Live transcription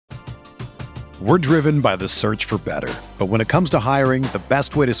We're driven by the search for better. But when it comes to hiring, the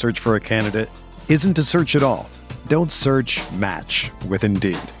best way to search for a candidate isn't to search at all. Don't search, match with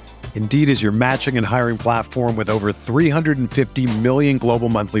Indeed. Indeed is your matching and hiring platform with over 350 million global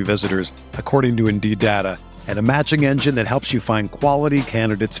monthly visitors, according to Indeed data, and a matching engine that helps you find quality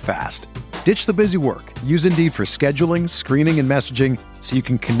candidates fast. Ditch the busy work. Use Indeed for scheduling, screening, and messaging so you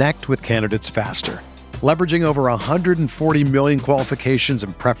can connect with candidates faster. Leveraging over 140 million qualifications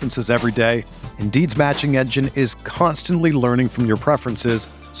and preferences every day, Indeed's matching engine is constantly learning from your preferences,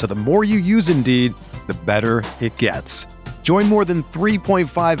 so the more you use Indeed, the better it gets. Join more than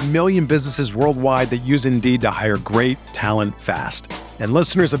 3.5 million businesses worldwide that use Indeed to hire great talent fast. And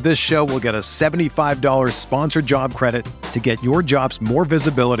listeners of this show will get a $75 sponsored job credit to get your jobs more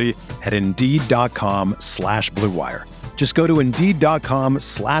visibility at Indeed.com/Blue Wire. Just go to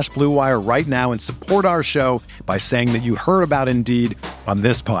Indeed.com/Blue Wire right now and support our show by saying that you heard about Indeed on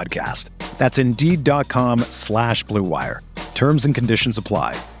this podcast. That's Indeed.com/Blue Wire. Terms and conditions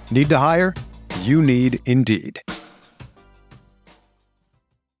apply. Need to hire? You need Indeed.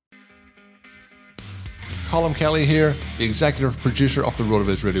 Colm Kelly here, the executive producer of the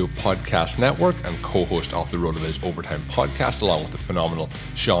RotoViz Radio Podcast Network and co-host of the RotoViz Overtime Podcast, along with the phenomenal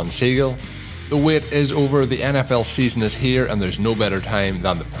Sean Siegel. The wait is over, the NFL season is here, and there's no better time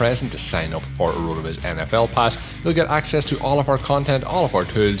than the present to sign up for a RotoViz NFL Pass. You'll get access to all of our content, all of our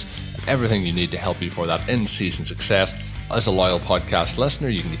tools, everything you need to help you for that in-season success. As a loyal podcast listener,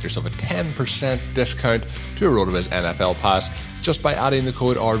 you can get yourself a 10% discount to a RotoViz NFL Pass just by adding the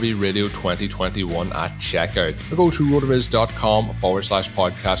code RVRadio2021 at checkout. Or go to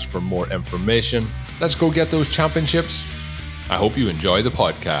rotoviz.com/podcast for more information. Let's go get those championships. I hope you enjoy the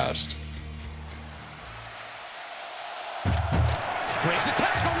podcast. Breaks a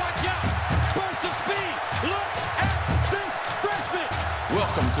tackle, watch out! Burst of speed! Look at this freshman!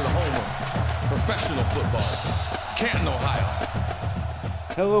 Welcome to the home of professional football, Canton, Ohio.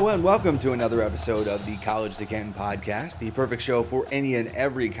 Hello and welcome to another episode of the College to Canton podcast, the perfect show for any and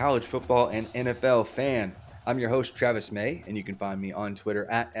every college football and NFL fan. I'm your host, Travis May, and you can find me on Twitter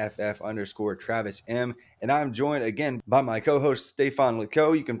at FF_TravisM. And I'm joined again by my co-host, Stefan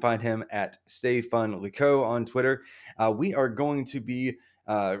Leco. You can find him at Stefan Leco on Twitter. We are going to be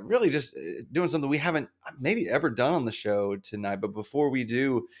really just doing something we haven't maybe ever done on the show tonight. But before we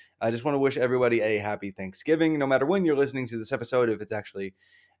do, I just want to wish everybody a happy Thanksgiving, no matter when you're listening to this episode, if it's actually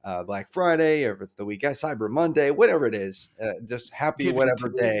Black Friday or if it's the weekend, Cyber Monday, whatever it is, just happy Giving whatever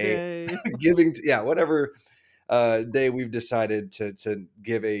Tuesday. day, whatever day we've decided to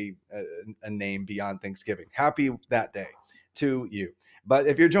give a name beyond Thanksgiving. Happy that day to you. But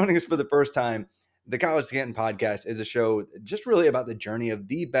if you're joining us for the first time, the College to Canton podcast is a show just really about the journey of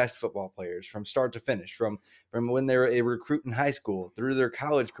the best football players from start to finish, from when they were a recruit in high school, through their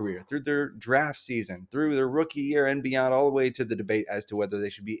college career, through their draft season, through their rookie year and beyond, all the way to the debate as to whether they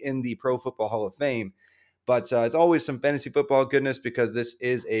should be in the Pro Football Hall of Fame. But it's always some fantasy football goodness because this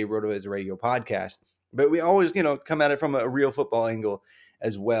is a RotoViz Radio podcast. But we always, come at it from a real football angle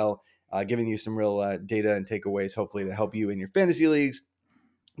as well, giving you some real data and takeaways, hopefully to help you in your fantasy leagues.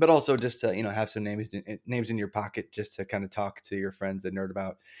 But also just to, have some names in your pocket just to kind of talk to your friends that nerd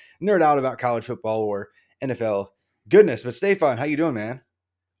out about college football or NFL goodness. But Stefan, how you doing, man?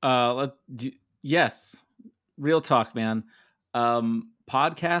 Yes. Real talk, man.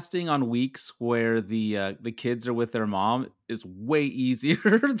 Podcasting on weeks where the kids are with their mom is way easier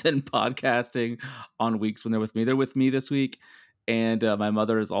than podcasting on weeks when they're with me. They're with me this week. And my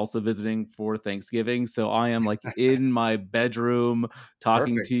mother is also visiting for Thanksgiving. So I am like in my bedroom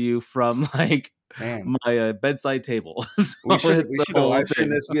talking Perfect. to you from like Man. my bedside table. So We should it's a have whole live thing.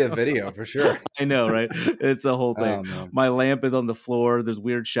 streamed this via video for sure. I know, right? It's a whole thing. Oh, man. My lamp is on the floor. There's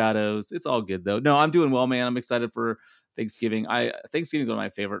weird shadows. It's all good though. No, I'm doing well, man. I'm excited for Thanksgiving. Thanksgiving is one of my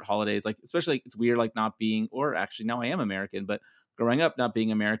favorite holidays. Like, especially it's weird, like not being, or actually now I am American, but growing up not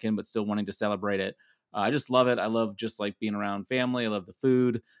being American, but still wanting to celebrate it. I just love it. I love just like being around family. I love the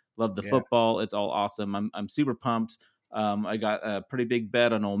food, love the football. It's all awesome. I'm super pumped. I got a pretty big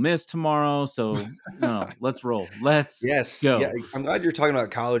bet on Ole Miss tomorrow. So no, let's roll. Let's go. Yeah, I'm glad you're talking about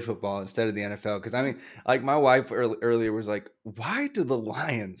college football instead of the NFL. Because I mean, like my wife earlier was like, why do the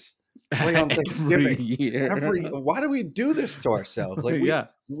Lions play on Thanksgiving Every year. Why do we do this to ourselves?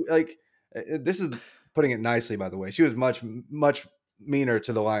 Like, this is putting it nicely, by the way. She was much meaner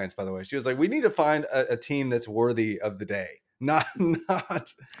to the Lions, by the way. She was like, we need to find a team that's worthy of the day Not Oh,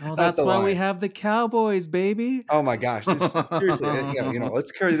 not that's the why we Lions. have the Cowboys, baby. Oh my gosh. Seriously,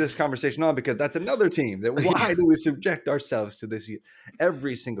 let's carry this conversation on because that's another team that why do we subject ourselves to this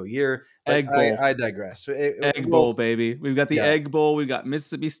every single year? But Egg Bowl. I digress. Egg Bowl, baby. We've got the yeah. Egg Bowl. We've got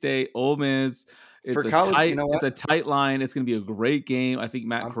Mississippi State, Ole Miss. For college, you know It's what? a tight line. It's going to be a great game. I think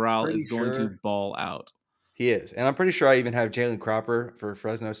Matt I'm Corral pretty is going to sure ball out. he is. And I'm pretty sure I even have Jalen Cropper for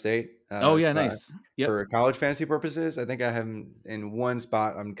Fresno State. Oh yeah, nice. Yep. For college fantasy purposes. I think I have him in one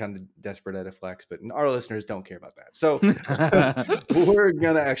spot. I'm kind of desperate at a flex, but our listeners don't care about that. So we're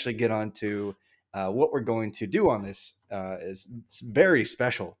going to actually get on to what we're going to do on this is very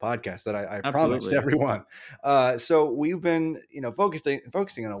special podcast that I promised everyone. So we've been,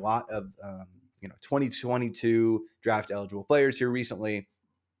 focusing on a lot of, 2022 draft eligible players here recently,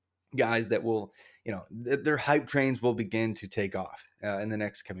 guys that will, their hype trains will begin to take off in the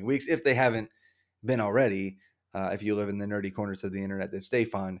next coming weeks if they haven't been already. If you live in the nerdy corners of the internet that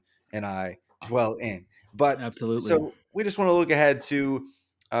Stefan and I dwell in, but absolutely. So we just want to look ahead to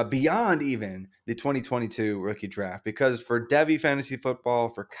beyond even the 2022 rookie draft, because for Devy fantasy football,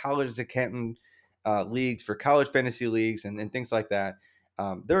 for colleges at Canton leagues, for college fantasy leagues, and things like that,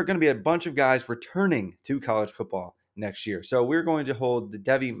 there are going to be a bunch of guys returning to college football next year. So we're going to hold the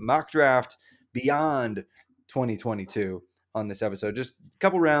Devy mock draft beyond 2022 on this episode. Just a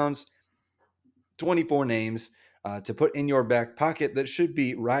couple rounds, 24 names to put in your back pocket that should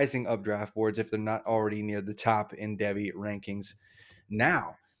be rising up draft boards if they're not already near the top in Devy rankings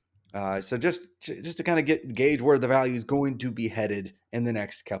now. So just to kind of gauge where the value is going to be headed in the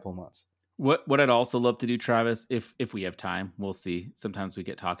next couple months. What I'd also love to do, Travis, if we have time, we'll see. Sometimes we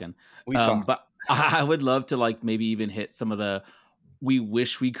get talking. We talk. But I would love to maybe even hit some of the we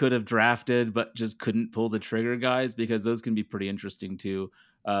wish we could have drafted but just couldn't pull the trigger guys, because those can be pretty interesting too,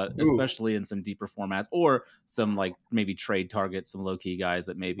 especially in some deeper formats or some maybe trade targets, some low key guys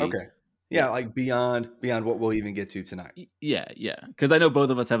that maybe. Okay. Yeah, like beyond what we'll even get to tonight. Yeah. Because I know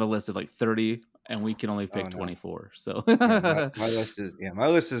both of us have a list of 30, and we can only pick 24. So my list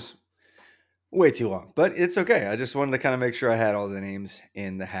is way too long, but it's okay. I just wanted to kind of make sure I had all the names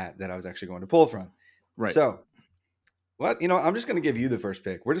in the hat that I was actually going to pull from. Right. So, I'm just going to give you the first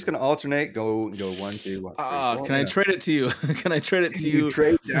pick. We're just going to alternate. Go 1, 2, 1, 3, 4. Can I trade it to you? Can I trade it to you?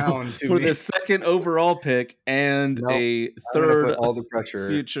 Trade down to for me? The second overall pick and a third all the pressure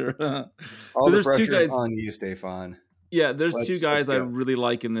future. All so the there's 2 guys on you, Stefan. Yeah, there's 2 guys I really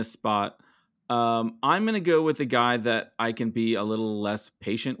like in this spot. I'm going to go with a guy that I can be a little less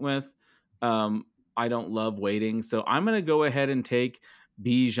patient with. I don't love waiting, so I'm going to go ahead and take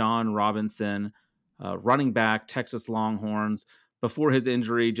Bijan Robinson, running back, Texas Longhorns. Before his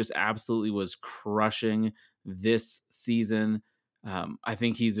injury, just absolutely was crushing this season. I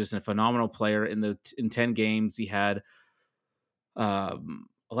think he's just a phenomenal player. In 10 games, he had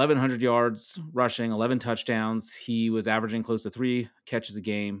 1,100 yards rushing, 11 touchdowns. He was averaging close to 3 catches a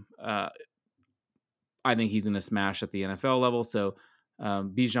game. I think he's going to smash at the NFL level. So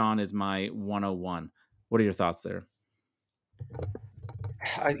Bijan is my 101. What are your thoughts there?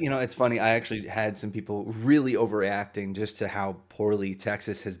 It's funny. I actually had some people really overreacting just to how poorly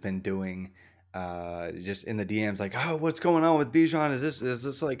Texas has been doing. Just in the DMs, oh, what's going on with Bijan? Is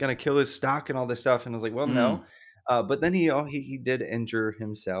this going to kill his stock and all this stuff? And I was like, well, no. But then he did injure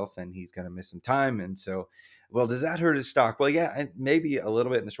himself, and he's going to miss some time. And so, well, does that hurt his stock? Well, yeah, maybe a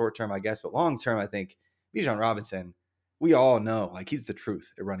little bit in the short term, I guess. But long term, I think Bijan Robinson, we all know, he's the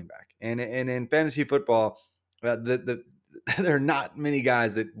truth at running back. And in fantasy football, there are not many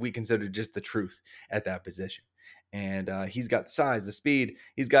guys that we consider just the truth at that position. And he's got the size, the speed.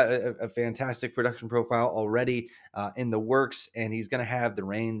 He's got a fantastic production profile already in the works, and he's going to have the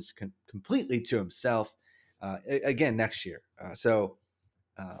reins completely to himself again next year. So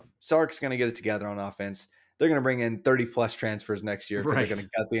Sark's going to get it together on offense. They're going to bring in 30-plus transfers next year because they're going to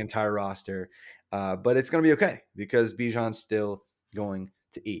gut the entire roster. But it's going to be okay because Bijan's still going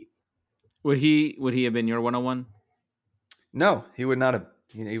to eat. Would he have been your 101? No, he would not have.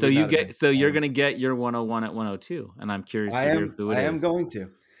 You're going to get your 101 at 102, and I'm curious to hear who it is. I am going to.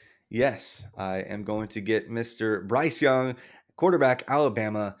 Yes, I am going to get Mr. Bryce Young, quarterback,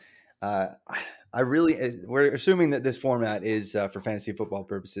 Alabama. We're assuming that this format is for fantasy football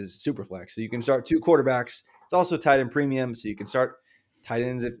purposes, super flex. So you can start 2 quarterbacks. It's also tight end premium, so you can start tight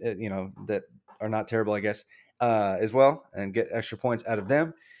ends that are not terrible, I guess, as well, and get extra points out of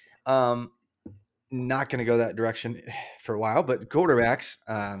them. Not going to go that direction for a while, but quarterbacks,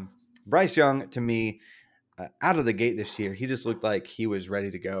 Bryce Young, to me, out of the gate this year, he just looked like he was ready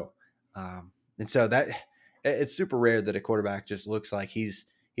to go. And so it's super rare that a quarterback just looks like he's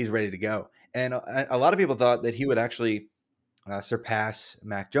ready to go. And a lot of people thought that he would actually surpass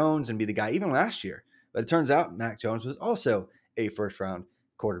Mac Jones and be the guy even last year. But it turns out Mac Jones was also a first-round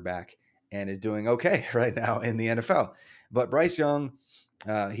quarterback and is doing okay right now in the NFL. But Bryce Young,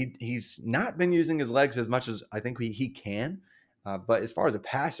 he's not been using his legs as much as I think he can. But as far as a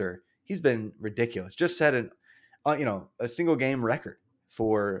passer, he's been ridiculous. Just set a single game record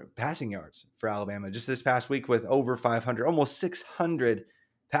for passing yards for Alabama just this past week with over 500, almost 600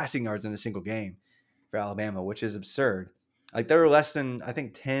 passing yards in a single game for Alabama, which is absurd. Like there were less than, I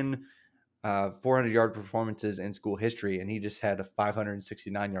think, 10 400-yard performances in school history, and he just had a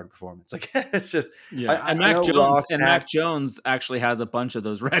 569-yard performance. Like it's just, yeah. And Mac Jones actually has a bunch of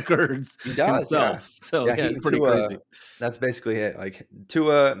those records himself. Yeah. So yeah, it's pretty crazy. That's basically it. Like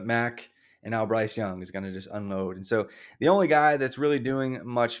Tua, Mac, and now Bryce Young is going to just unload. And so the only guy that's really doing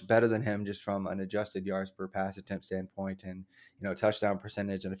much better than him, just from an adjusted yards per pass attempt standpoint, and touchdown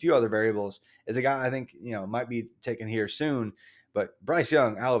percentage and a few other variables, is a guy I think might be taken here soon. But Bryce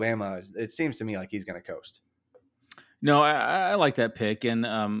Young, Alabama, it seems to me like he's going to coast. No, I like that pick.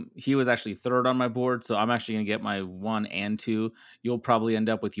 And he was actually third on my board. So I'm actually going to get my 1 and 2. You'll probably end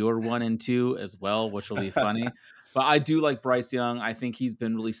up with your 1 and 2 as well, which will be funny. But I do like Bryce Young. I think he's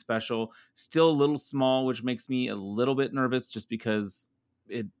been really special. Still a little small, which makes me a little bit nervous just because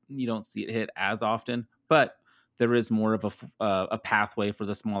you don't see it hit as often. But there is more of a pathway for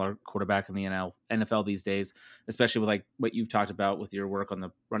the smaller quarterback in the NFL these days, especially with like what you've talked about with your work on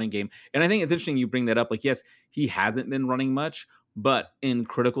the running game. And I think it's interesting you bring that up. Like, yes, he hasn't been running much, but in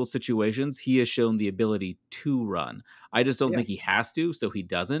critical situations, he has shown the ability to run. I just don't think he has to, so he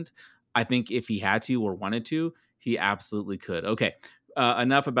doesn't. I think if he had to or wanted to, he absolutely could. Okay,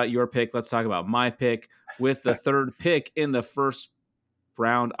 enough about your pick. Let's talk about my pick. With the third pick in the first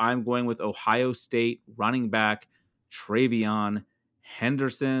round, I'm going with Ohio State running back TreVeyon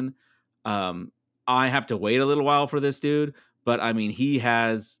Henderson. I have to wait a little while for this dude, but we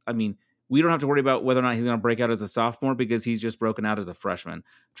don't have to worry about whether or not he's going to break out as a sophomore because he's just broken out as a freshman.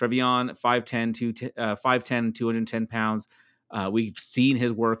 TreVeyon, 5'10", 210 pounds. We've seen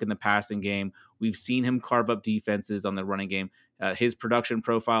his work in the passing game. We've seen him carve up defenses on the running game. His production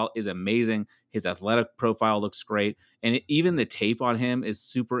profile is amazing. His athletic profile looks great. And even the tape on him is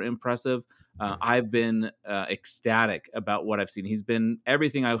super impressive. I've been ecstatic about what I've seen. He's been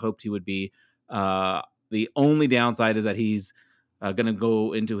everything I hoped he would be. The only downside is that he's going to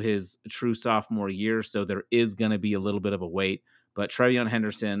go into his true sophomore year, so there is going to be a little bit of a wait. But TreVeyon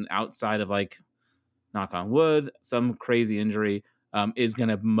Henderson, outside of knock on wood, some crazy injury, is going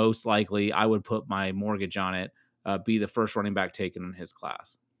to most likely, I would put my mortgage on it, be the first running back taken in his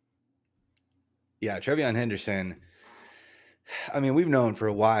class. Yeah, TreVeyon Henderson, we've known for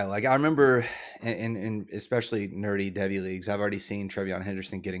a while. Like I remember in especially nerdy Devy leagues, I've already seen TreVeyon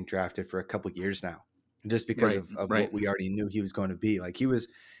Henderson getting drafted for a couple of years now, just because of what we already knew he was going to be. Like he was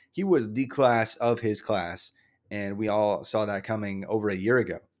the class of his class, and we all saw that coming over a year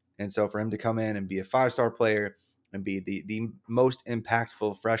ago. And so for him to come in and be a 5-star player and be the most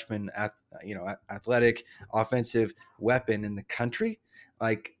impactful freshman, athletic offensive weapon in the country,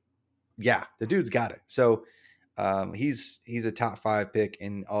 the dude's got it. So he's a top 5 pick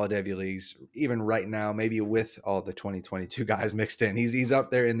in all Devy leagues, even right now, maybe with all the 2022 guys mixed in. He's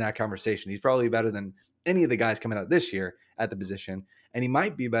up there in that conversation. He's probably better than any of the guys coming out this year at the position, and he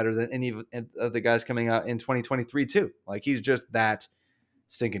might be better than any of the guys coming out in 2023 too. Like he's just that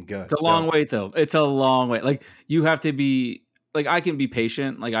stinking good. It's a long wait though. It's a long wait. Like you have to be I can be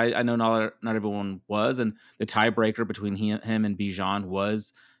patient. Like I know not everyone was, and the tiebreaker between him and Bijan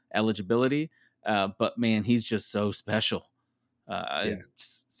was eligibility. But man, he's just so special. It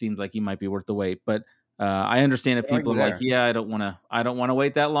seems like he might be worth the wait. But I understand if people are like, I don't want to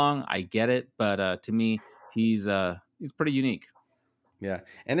wait that long. I get it, but to me, he's pretty unique. Yeah,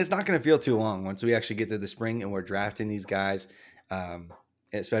 and it's not going to feel too long once we actually get to the spring and we're drafting these guys.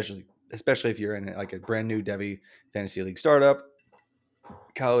 Especially if you're in like a brand new Devy Fantasy League startup,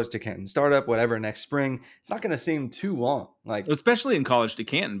 College to Canton startup, whatever, next spring, it's not going to seem too long. Like especially in College to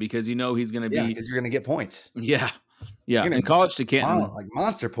Canton, because he's going to be because you're going to get points. Yeah. In College to Canton, like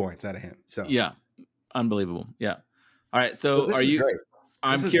monster points out of him. So yeah, unbelievable. Yeah. All right. So are you? Great.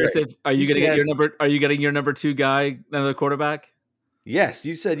 I'm curious are you going to get your number? Are you getting your number 2 guy, another quarterback? Yes,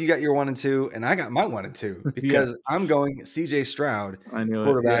 you said you got your 1 and 2, and I got my 1 and 2 because I'm going CJ Stroud,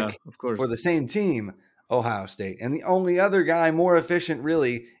 quarterback of course, for the same team, Ohio State. And the only other guy more efficient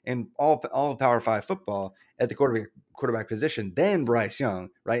really in all Power 5 football at the quarterback position than Bryce Young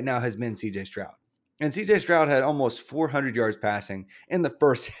right now has been CJ Stroud. And CJ Stroud had almost 400 yards passing in the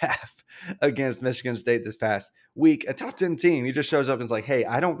first half against Michigan State this past week. A top 10 team. He just shows up and is like, hey,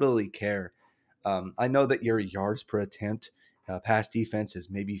 I don't really care. I know that your yards per attempt Pass defense is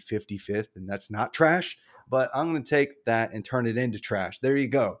maybe 55th, and that's not trash, but I'm going to take that and turn it into trash. There you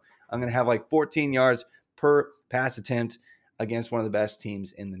go. I'm going to have like 14 yards per pass attempt against one of the best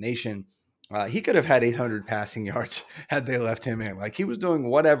teams in the nation. He could have had 800 passing yards had they left him in. Like, he was doing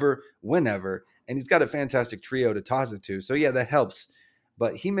whatever, whenever, and he's got a fantastic trio to toss it to. So yeah, that helps.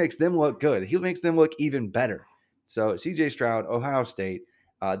 But he makes them look good. He makes them look even better. So CJ Stroud, Ohio State,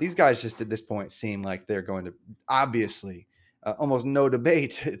 these guys just at this point seem like they're going to obviously, almost no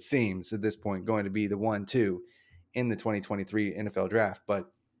debate, it seems at this point, going to be the 1-2 in the 2023 NFL draft. But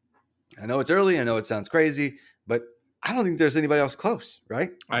I know it's early. I know it sounds crazy, but I don't think there's anybody else close,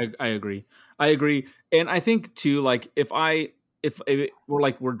 right? I agree. I agree. And I think too, like if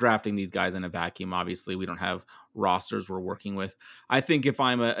we're drafting these guys in a vacuum, obviously we don't have rosters we're working with. I think if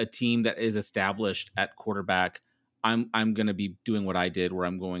I'm a team that is established at quarterback, I'm going to be doing what I did, where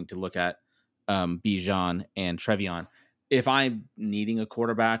I'm going to look at Bijan and Trevion. If I'm needing a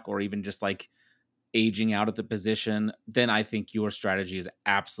quarterback, or even just like aging out at the position, then I think your strategy is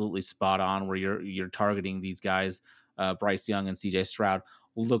absolutely spot on, where you're targeting these guys. Bryce Young and CJ Stroud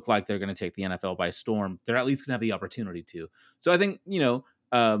look like they're going to take the NFL by storm. They're at least going to have the opportunity to. So I think,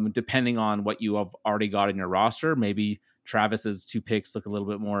 depending on what you have already got in your roster, maybe Travis's 2 picks look a little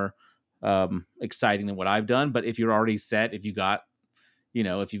bit more exciting than what I've done. But if you're already set, if you've got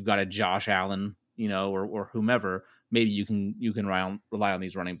a Josh Allen, or whomever, maybe you can rely on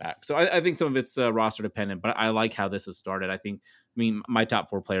these running backs. So I think some of it's roster dependent, but I like how this has started. I mean, my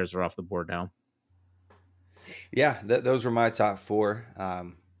top 4 players are off the board now. Yeah, those were my top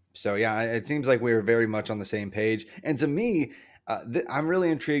 4. So yeah, it seems like we were very much on the same page. And to me, I'm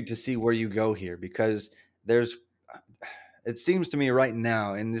really intrigued to see where you go here, because it seems to me right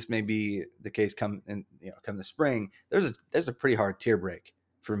now, and this may be the case come the spring, there's a pretty hard tier break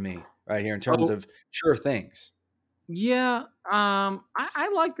for me right here in terms of sure things. Yeah, I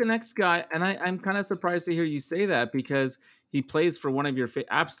like the next guy, and I'm kind of surprised to hear you say that, because he plays for one of your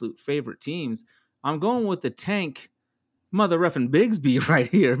absolute favorite teams. I'm going with the Tank mother effing Bigsby right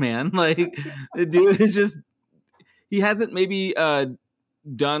here, man. Like, the dude is just, he hasn't maybe he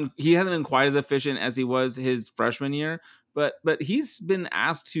hasn't been quite as efficient as he was his freshman year, but he's been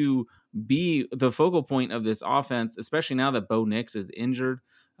asked to be the focal point of this offense, especially now that Bo Nix is injured.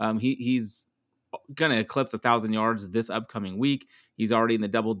 He's going to eclipse 1,000 yards this upcoming week. He's already in the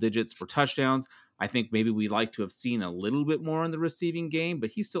double digits for touchdowns. I think maybe we'd like to have seen a little bit more in the receiving game,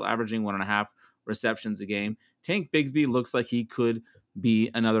 but he's still averaging 1.5 receptions a game. Tank Bigsby looks like he could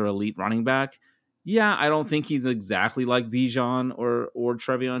be another elite running back. Yeah, I don't think he's exactly like Bijan or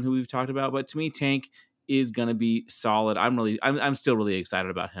Trevion, who we've talked about, but to me, Tank is going to be solid. I'm still really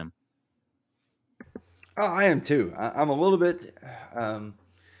excited about him. Oh, I am too. I'm a little bit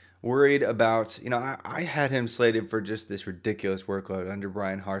worried about, I had him slated for just this ridiculous workload under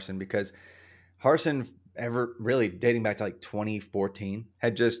Brian Harsin, because Harsin, ever really dating back to like 2014,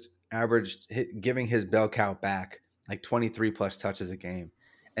 had just giving his bell cow back like 23 plus touches a game.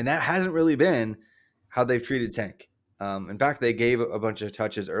 And that hasn't really been how they've treated Tank. In fact, they gave a bunch of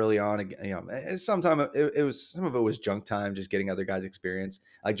touches early on. Sometimes it was, some of it was junk time, just getting other guys experience.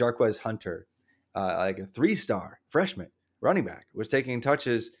 Like Jarquez Hunter, like a 3-star freshman running back, was taking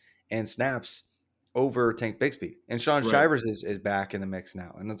touches and snaps over Tank Bigsby. And Sean Shivers is back in the mix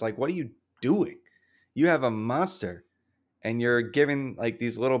now. And it's like, what are you doing? You have a monster, and you're giving like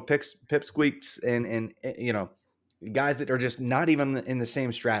these little pipsqueaks and guys that are just not even in the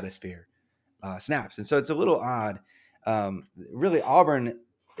same stratosphere snaps. And so it's a little odd. Really, Auburn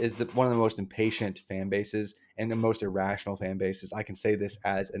is one of the most impatient fan bases and the most irrational fan bases. I can say this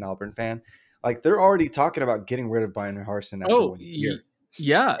as an Auburn fan. Like, they're already talking about getting rid of Brian Harsin after 1 year.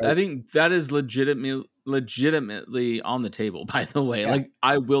 Yeah, I think that is legitimately on the table, by the way. Yeah. Like,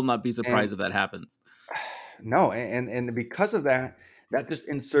 I will not be surprised if that happens. No, and because of that just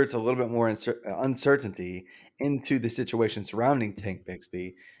inserts a little bit more uncertainty into the situation surrounding Tank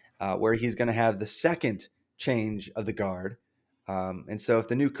Bigsby, where he's going to have the second change of the guard. And so if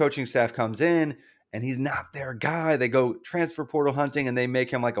the new coaching staff comes in and he's not their guy, they go transfer portal hunting and they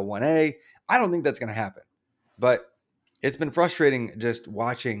make him like a 1A. I don't think that's going to happen. But it's been frustrating just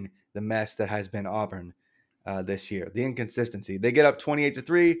watching the mess that has been Auburn this year. The inconsistency. They get up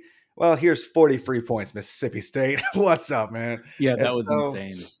 28-3. Well, here's 40 free points, Mississippi State. What's up, man? Yeah, that was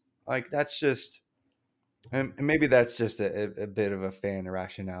insane. Like, that's just, and maybe that's just a bit of a fan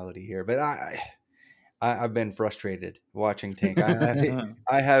irrationality here. But I've been frustrated watching Tank.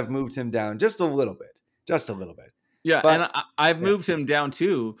 I have moved him down just a little bit. Yeah, but, and I've moved him down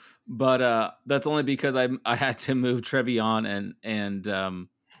too, but that's only because I had to move Trevion and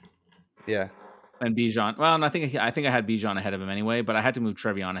yeah. And Bijan. Well, and I think I had Bijan ahead of him anyway, but I had to move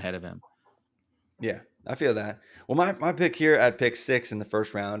Trevion ahead of him. Yeah, I feel that. Well, my pick here at pick 6 in the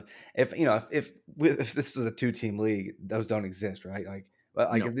first round. If if this was a 2-team league, those don't exist, right? No.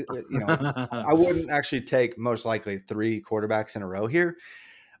 I wouldn't actually take most likely 3 quarterbacks in a row here.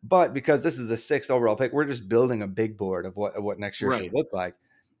 But because this is the 6th overall pick, we're just building a big board of what next year should look like.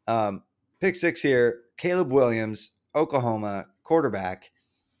 Pick 6 here, Caleb Williams, Oklahoma quarterback.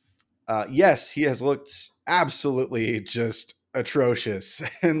 Yes, he has looked absolutely just atrocious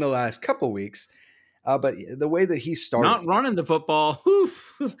in the last couple weeks. But the way that he started, not running the football,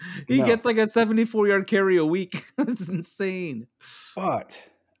 he gets like a 74-yard carry a week. That's insane. But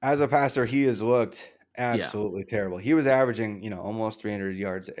as a passer, he has looked absolutely terrible. He was averaging, almost 300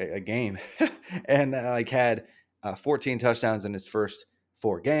 yards a game, and had 14 touchdowns in his first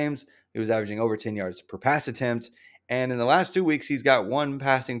 4 games. He was averaging over 10 yards per pass attempt. And in the last 2 weeks, he's got 1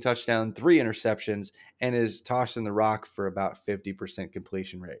 passing touchdown, 3 interceptions, and is tossing the rock for about 50%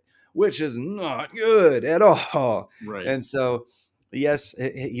 completion rate, which is not good at all. Right. And so, yes,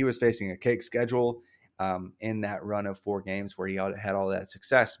 he was facing a cake schedule in that run of 4 games where he had all that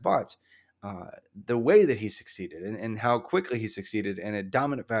success. But the way that he succeeded and how quickly he succeeded in a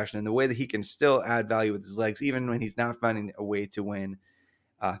dominant fashion, and the way that he can still add value with his legs, even when he's not finding a way to win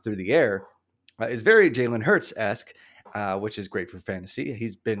through the air, is very Jalen Hurts-esque, which is great for fantasy.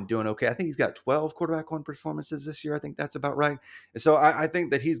 He's been doing okay. I think he's got 12 quarterback 1 performances this year. I think that's about right. So I think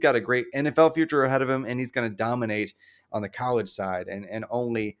that he's got a great NFL future ahead of him, and he's going to dominate on the college side and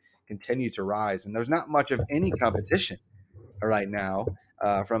only continue to rise. And there's not much of any competition right now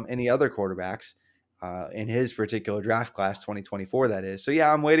from any other quarterbacks in his particular draft class, 2024, that is. So,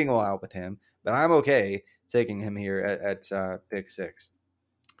 yeah, I'm waiting a while with him, but I'm okay taking him here at pick 6.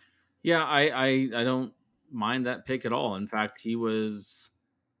 Yeah, I don't mind that pick at all. In fact, he was,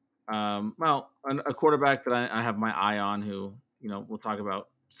 a quarterback that I have my eye on, who we'll talk about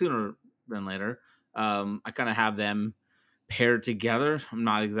sooner than later. I kind of have them paired together. I'm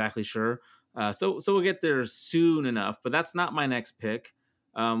not exactly sure. So we'll get there soon enough. But that's not my next pick.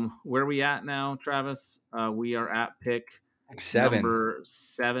 Where are we at now, Travis? We are at pick 7. Number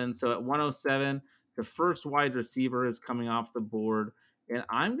 7. So at 107, the first wide receiver is coming off the board. And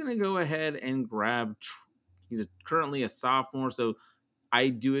I'm going to go ahead and grab, he's currently a sophomore, so I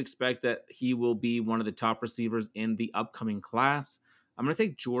do expect that he will be one of the top receivers in the upcoming class. I'm going to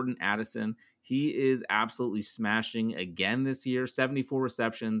take Jordan Addison. He is absolutely smashing again this year, 74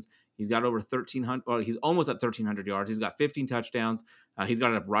 receptions. He's got over 1,300, or he's almost at 1,300 yards. He's got 15 touchdowns. He's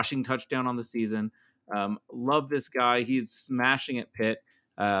got a rushing touchdown on the season. Love this guy. He's smashing at Pitt.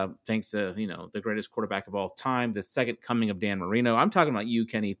 Thanks to the greatest quarterback of all time, the second coming of Dan Marino. I'm talking about you,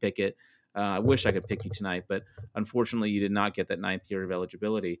 Kenny Pickett. I wish I could pick you tonight, but unfortunately, you did not get that 9th year of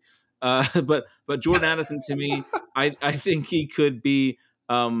eligibility. But Jordan Addison, to me, I think he could be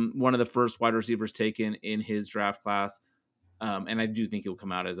one of the first wide receivers taken in his draft class, and I do think he'll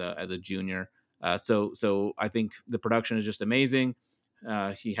come out as a junior. So I think the production is just amazing.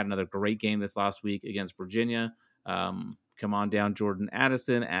 He had another great game this last week against Virginia. Come on down, Jordan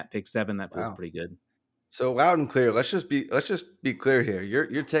Addison at pick 7. That feels pretty good. So loud and clear. Let's just be clear here.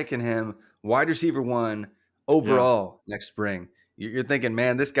 You're taking him wide receiver 1 overall next spring. You're thinking,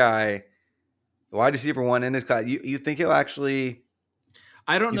 man, this guy, wide receiver 1 in his class. You think he'll actually?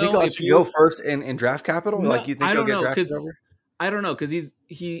 I don't know. You think he'll go first in draft capital? No, you think he'll get drafted over? I don't know, because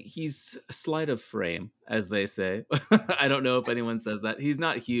he's slight of frame, as they say. I don't know if anyone says that. He's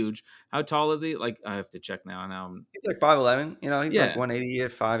not huge. How tall is he? I have to check now. He's like 5'11". He's like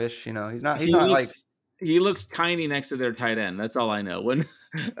 185-ish. He's not. He looks tiny next to their tight end. That's all I know. When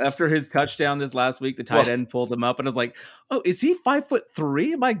after his touchdown this last week, the tight end pulled him up, and I was like, "Oh, is he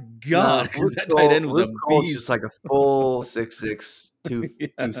 5'3"? My God, because that tight end was a beast. Just like a full 6'6",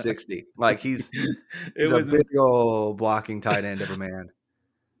 260. He's a big old blocking tight end of a man.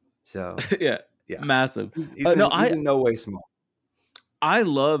 So yeah, massive. He's in no way small. I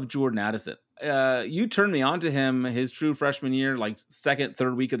love Jordan Addison. You turned me on to him his true freshman year, second,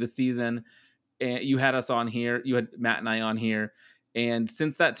 third week of the season. And you had us on here. You had Matt and I on here. And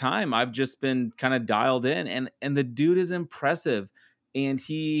since that time, I've just been kind of dialed in. And the dude is impressive. And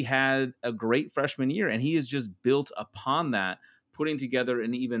he had a great freshman year. And he has just built upon that, putting together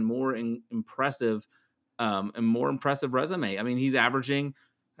an even more impressive resume. I mean, he's averaging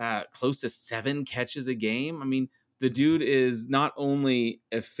close to 7 catches a game. I mean, the dude is not only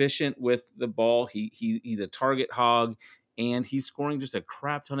efficient with the ball, he's a target hog, and he's scoring just a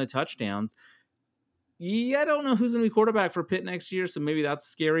crap ton of touchdowns. Yeah, I don't know who's going to be quarterback for Pitt next year, so maybe that's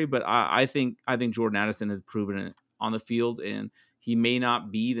scary. But I think Jordan Addison has proven it on the field, and he may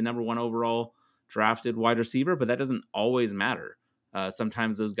not be the number 1 overall drafted wide receiver, but that doesn't always matter.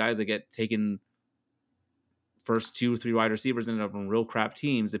 Sometimes those guys that get taken first 2 or 3 wide receivers ended up on real crap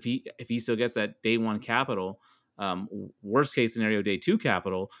teams. If he still gets that day 1 capital, worst case scenario day 2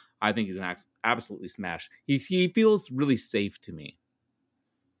 capital, I think he's an absolutely smash. He feels really safe to me.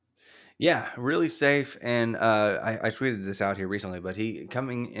 Yeah, really safe. And I tweeted this out here recently, but he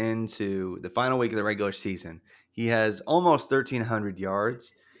coming into the final week of the regular season, he has almost 1,300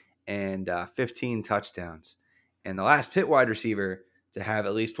 yards and 15 touchdowns. And the last Pitt wide receiver to have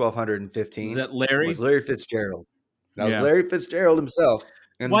at least 1,215 Is that Larry? was Larry Fitzgerald. That was Larry Fitzgerald himself.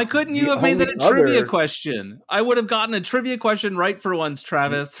 And why couldn't you have made that a trivia question? I would have gotten a trivia question right for once,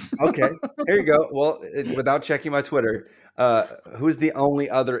 Travis. Okay, here you go. Well, without checking my Twitter, who's the only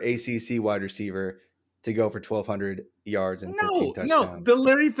other ACC wide receiver to go for 1,200 yards and 15 touchdowns? No, the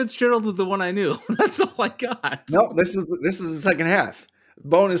Larry Fitzgerald was the one I knew. That's all I got. No, this is the second half.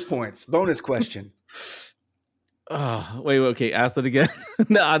 Bonus points. Bonus question. Oh, wait, okay. Ask it again.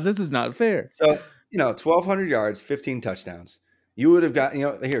 No, this is not fair. So, 1,200 yards, 15 touchdowns. You would have got,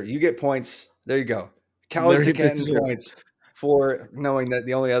 here, you get points. There you go. College to Canton points for knowing that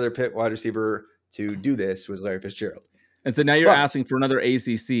the only other Pitt wide receiver to do this was Larry Fitzgerald. And so now you're asking for another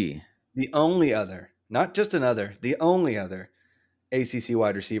ACC. The only other, not just another, the only other ACC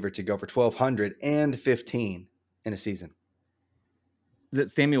wide receiver to go for 1,215 in a season. Is it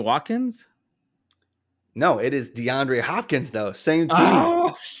Sammy Watkins? No, it is DeAndre Hopkins, though. Same team.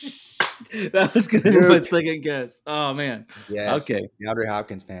 Oh, that was going to be my second guess. Oh, man. Yes. Okay. DeAndre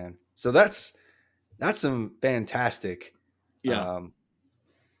Hopkins, man. So that's some fantastic. Yeah.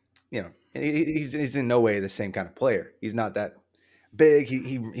 He's in no way the same kind of player. He's not that big.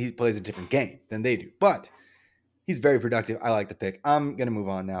 He plays a different game than they do, but he's very productive. I like the pick. I'm gonna move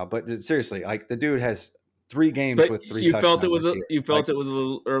on now, but seriously, like the dude has 3 games with 3 touchdowns. You felt it was a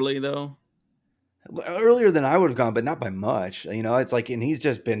little early though. Earlier than I would have gone, but not by much. It's like, and he's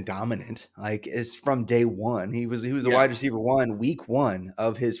just been dominant. Like it's from day 1. He was a wide receiver 1 week 1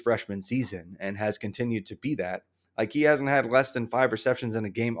 of his freshman season, and has continued to be that. Like he hasn't had less than 5 receptions in a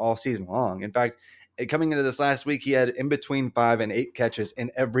game all season long. In fact, coming into this last week, he had in between 5 and 8 catches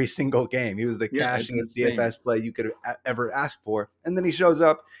in every single game. He was the cashingest DFS play you could have ever asked for. And then he shows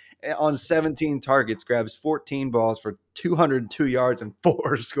up on 17 targets, grabs 14 balls for 202 yards and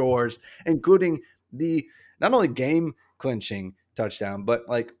 4 scores, including the not only game clinching touchdown, but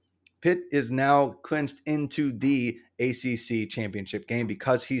like Pitt is now clinched into the ACC championship game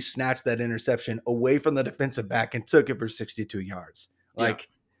because he snatched that interception away from the defensive back and took it for 62 yards.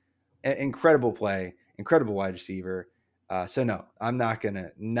 Incredible play, incredible wide receiver. So no, I'm not going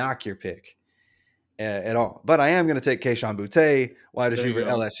to knock your pick at all, but I am going to take Kayshon Boutte, wide receiver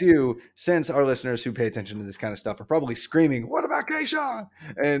LSU, since our listeners who pay attention to this kind of stuff are probably screaming, "What about Kayshon?"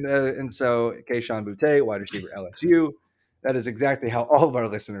 And so Kayshon Boutte, wide receiver LSU. That is exactly how all of our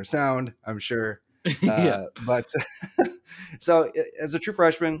listeners sound, I'm sure. But so as a true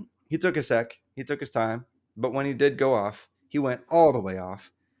freshman, he took a sec, he took his time, but when he did go off, he went all the way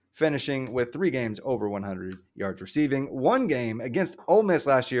off, finishing with 3 games over 100 yards receiving, 1 game against Ole Miss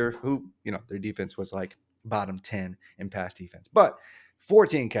last year, who, their defense was like bottom 10 in pass defense, but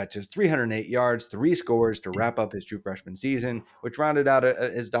 14 catches, 308 yards, 3 scores to wrap up his true freshman season, which rounded out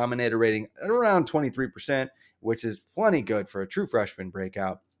his dominator rating at around 23%, which is plenty good for a true freshman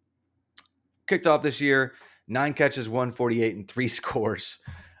breakout. Kicked off this year, 9 catches, 148, and 3 scores.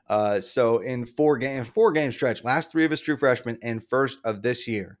 So in 4 game stretch, last 3 of his true freshmen and first of this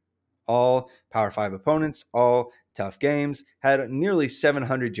year, all Power 5 opponents, all tough games, had nearly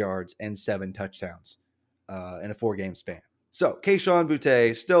 700 yards and 7 touchdowns in a 4-game span. So Kayshon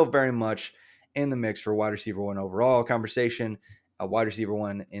Boutte still very much in the mix for wide receiver 1 overall conversation, a wide receiver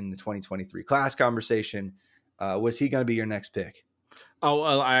 1 in the 2023 class conversation. Was he going to be your next pick? Oh,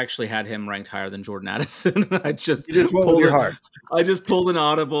 well, I actually had him ranked higher than Jordan Addison. I just pulled your heart. I just pulled an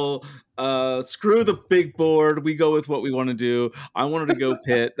audible. Screw the big board. We go with what we want to do. I wanted to go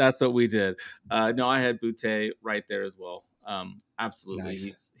Pitt. That's what we did. No, I had Boutte right there as well. Absolutely.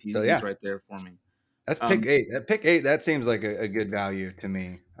 Nice. He's right there for me. That's pick 8. That pick 8, that seems like a good value to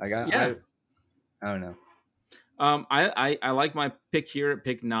me. I don't know. I like my pick here at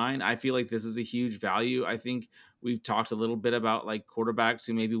pick 9. I feel like this is a huge value. I think we've talked a little bit about like quarterbacks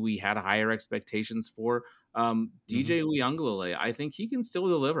who maybe we had higher expectations for. DJ Uiagalelei, I think he can still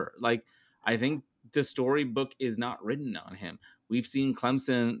deliver. Like, I think the storybook is not written on him. We've seen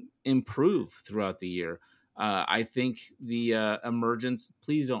Clemson improve throughout the year. I think the emergence,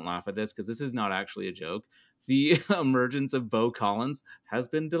 please don't laugh at this because this is not actually a joke. The emergence of Beau Collins has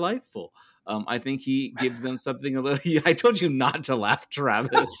been delightful. I think he gives them something a little. I told you not to laugh,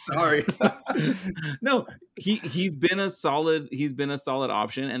 Travis. Sorry. No, he's been a solid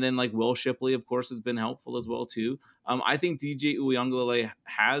option, and then like Will Shipley, of course, has been helpful as well too. I think DJ Uiagalelei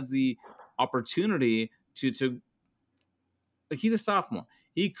has the opportunity to like, he's a sophomore.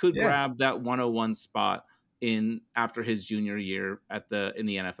 He could grab that 101 spot in after his junior year in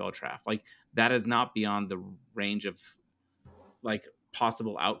the NFL draft. Like that is not beyond the range of like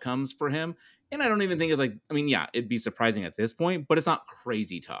possible outcomes for him. And I don't even think it's like, I mean, yeah, it'd be surprising at this point, but it's not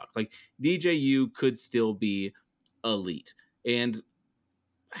crazy talk. Like DJU could still be elite. And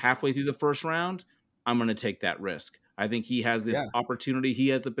halfway through the first round, I'm going to take that risk. I think he has the opportunity. He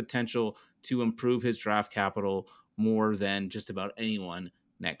has the potential to improve his draft capital more than just about anyone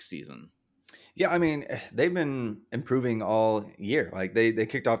next season. Yeah, I mean, they've been improving all year. Like they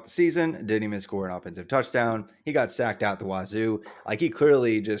kicked off the season, didn't even score an offensive touchdown. He got sacked out the wazoo. Like he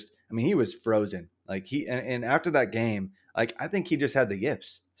clearly just, I mean, he was frozen. Like and after that game, like I think he just had the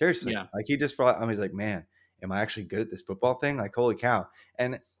yips. Seriously. Yeah. Like he just felt, I mean, he's like, man, am I actually good at this football thing? Like, holy cow.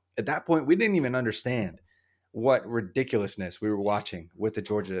 And at that point, we didn't even understand what ridiculousness we were watching with the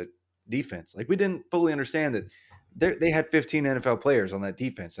Georgia defense. Like we didn't fully understand that they had 15 NFL players on that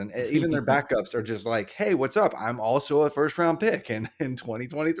defense, and even their backups are just like, hey, what's up? I'm also a first round pick in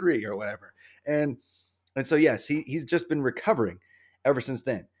 2023 or whatever. And so, yes, he's just been recovering ever since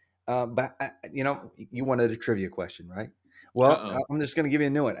then. But you wanted a trivia question, right? Well, I'm just going to give you a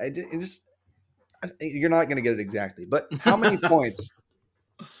new one. You're not going to get it exactly, but how many points,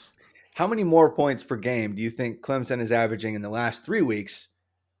 how many more points per game do you think Clemson is averaging in the last 3 weeks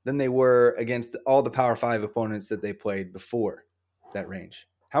than they were against all the Power 5 opponents that they played before that range?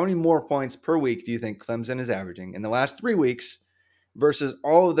 How many more points per week do you think Clemson is averaging in the last 3 weeks versus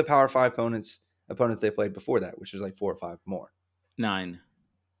all of the Power 5 opponents they played before that, which was like 4 or 5 more? 9.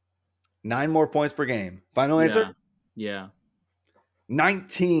 9 more points per game. Final answer? Yeah.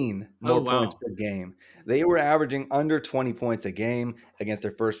 19 more points per game. They were averaging under 20 points a game against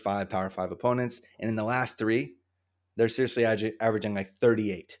their first 5 Power 5 opponents. And in the last 3, they're seriously averaging like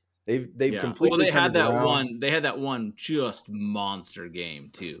 38. They've completely. Well, they had that one. They had that one just monster game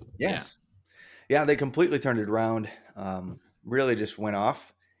too. Yes. Yeah, they completely turned it around. Really just went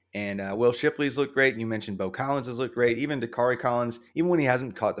off. And Will Shipley's looked great. You mentioned Beau Collins has looked great. Even Dakari Collins, even when he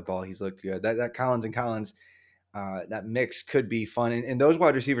hasn't caught the ball, he's looked good. That Collins and Collins, that mix could be fun. And those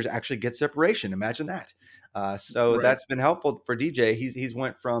wide receivers actually get separation. Imagine that. That's been helpful for DJ. He's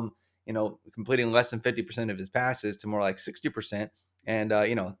went from completing less than 50% of his passes to more like 60%, and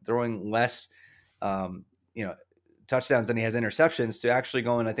throwing less, touchdowns than he has interceptions, to actually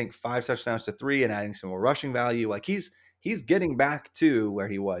going, I think, 5 touchdowns to 3 and adding some more rushing value. Like he's getting back to where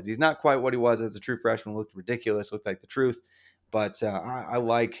he was. He's not quite what he was as a true freshman. Looked ridiculous. Looked like the truth, but I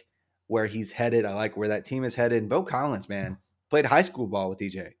like where he's headed. I like where that team is headed. And Beau Collins, man, played high school ball with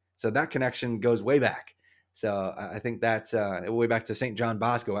DJ, so that connection goes way back. So I think that's way back to St. John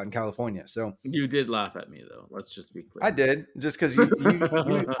Bosco out in California. So you did laugh at me, though. Let's just be clear. I did, just because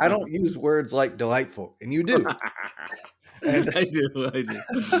I don't use words like delightful, and you do. And, I do.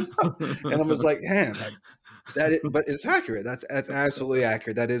 And I was like, man, but it's accurate. That's absolutely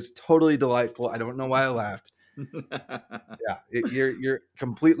accurate. That is totally delightful. I don't know why I laughed. Yeah, you're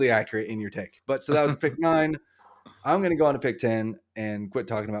completely accurate in your take. But so that was pick 9. I'm going to go on to pick 10 and quit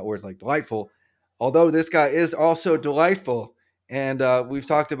talking about words like delightful. Although this guy is also delightful, and we've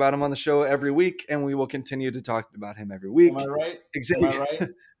talked about him on the show every week, and we will continue to talk about him every week. Am I right?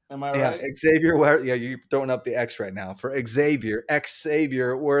 Am I right? Yeah, Xavier. Yeah, you're throwing up the X right now for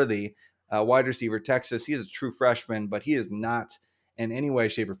Xavier Worthy, wide receiver, Texas. He is a true freshman, but he is not in any way,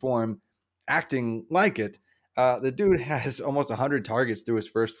 shape, or form acting like it. The dude has almost 100 targets through his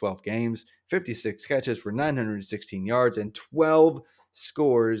first 12 games, 56 catches for 916 yards, and 12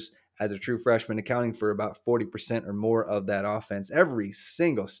 scores as a true freshman, accounting for about 40% or more of that offense every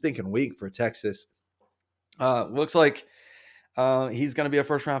single stinking week for Texas. Looks like he's going to be a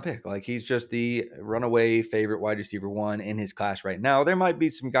first-round pick. Like he's just the runaway favorite wide receiver 1 in his class right now. There might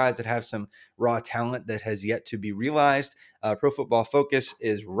be some guys that have some raw talent that has yet to be realized. Pro Football Focus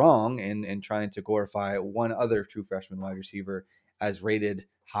is wrong in trying to glorify one other true freshman wide receiver as rated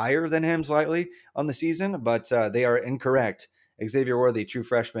higher than him slightly on the season, but they are incorrect. Xavier Worthy, true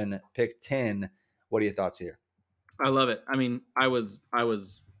freshman, pick 10. What are your thoughts here? I love it. I mean, I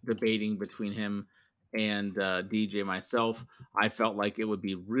was debating between him and DJ myself, I felt like it would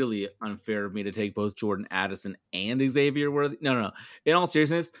be really unfair of me to take both Jordan Addison and Xavier Worthy. No. In all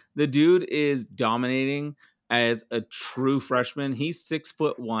seriousness, the dude is dominating as a true freshman. He's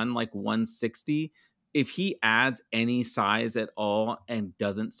 6'1", like 160. If he adds any size at all and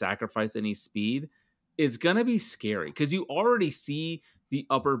doesn't sacrifice any speed, it's gonna be scary because you already see the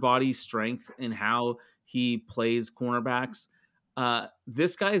upper body strength in how he plays cornerbacks.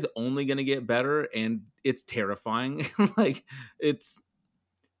 This guy is only going to get better, and it's terrifying. Like it's,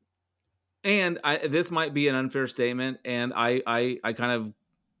 and this might be an unfair statement, and I kind of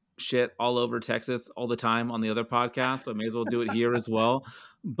shit all over Texas all the time on the other podcast, so I may as well do it here as well.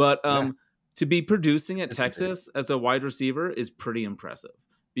 But to be producing at Texas as a wide receiver is pretty impressive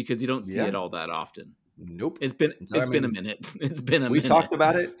because you don't see it all that often. Nope. It's been a minute. It's been a minute. We've talked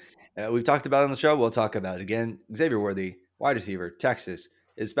about it. We've talked about it on the show. We'll talk about it again. Xavier Worthy, wide receiver, Texas,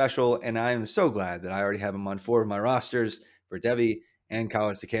 is special, and I am so glad that I already have him on 4 of my rosters for Devy and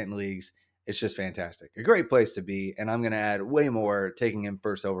College to Canton leagues. It's just fantastic. A great place to be, and I'm going to add way more taking him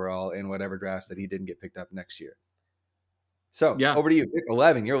first overall in whatever drafts that he didn't get picked up next year. So, over to you. Pick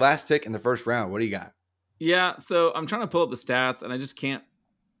 11, your last pick in the first round. What do you got? Yeah, so I'm trying to pull up the stats, and I just can't.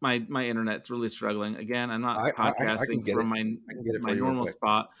 My internet's really struggling. Again, I'm not podcasting from my normal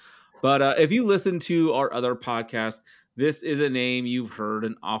spot. But if you listen to our other podcast, this is a name you've heard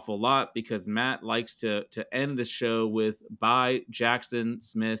an awful lot because Matt likes to end the show with by Jackson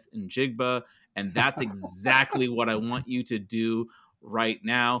Smith-Njigba, and that's exactly what I want you to do right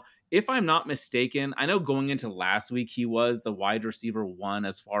now. If I'm not mistaken, I know going into last week he was the wide receiver 1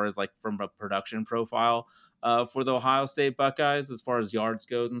 as far as like from a production profile for the Ohio State Buckeyes as far as yards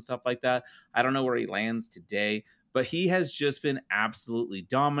goes and stuff like that. I don't know where he lands today, but he has just been absolutely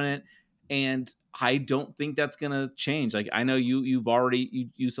dominant, and I don't think that's going to change. Like I know you've already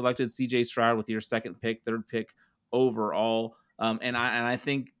selected CJ Stroud with your second pick, third pick overall, and I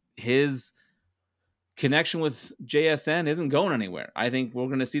think his connection with JSN isn't going anywhere. I think we're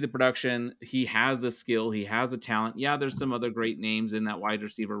going to see the production. He has the skill. He has the talent. Yeah, there's some other great names in that wide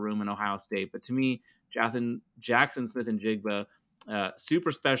receiver room in Ohio State, but to me, Jackson Smith-Njigba,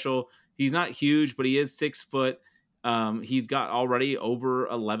 super special. He's not huge, but he is 6 foot. He's got already over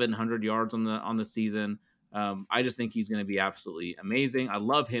 1,100 yards on the season. I just think he's going to be absolutely amazing. I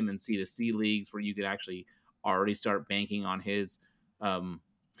love him in C2C leagues where you could actually already start banking on his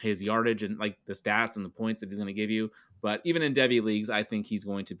yardage and like the stats and the points that he's going to give you. But even in Devy leagues, I think he's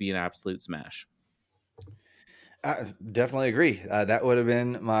going to be an absolute smash. I definitely agree. That would have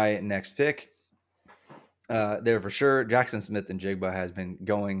been my next pick. There for sure. Jackson Smith-Njigba has been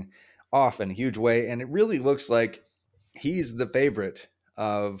going off in a huge way, and it really looks like he's the favorite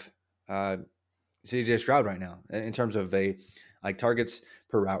of CJ Stroud right now in terms of targets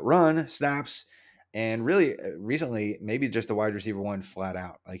per route run, snaps, and really recently maybe just the wide receiver 1 flat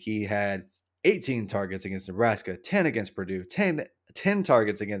out. Like he had 18 targets against Nebraska, 10 against Purdue, 10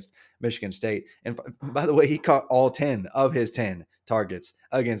 targets against Michigan State. And by the way, he caught all 10 of his 10 targets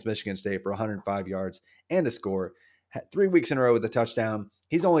against Michigan State for 105 yards and a score. 3 weeks in a row with a touchdown.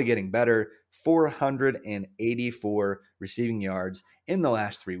 He's only getting better. 484 receiving yards in the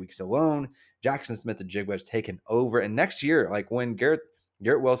last 3 weeks alone. Jackson Smith-Njigba has taken over. And next year, like when Garrett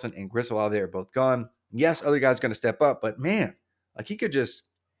Wilson and Chris Olave are both gone, yes, other guys are going to step up, but man, like he could just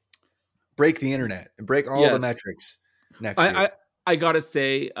break the internet and break all the metrics next year. I gotta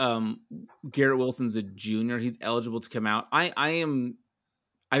say, Garrett Wilson's a junior. He's eligible to come out. I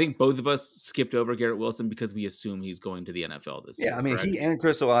think both of us skipped over Garrett Wilson because we assume he's going to the NFL this year. Yeah, I mean, he and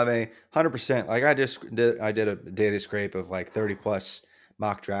Chris Olave, 100%. Like I did a data scrape of like 30 plus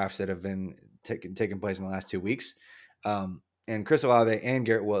mock drafts that have been taking place in the last 2 weeks. And Chris Olave and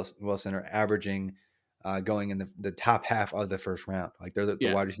Garrett Wilson are averaging going in the top half of the first round. Like they're the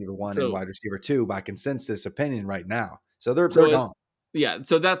wide receiver 1 and wide receiver 2 by consensus opinion right now. So they're gone. Yeah,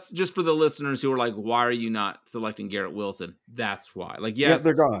 so that's just for the listeners who are like, why are you not selecting Garrett Wilson? That's why. Like, yes,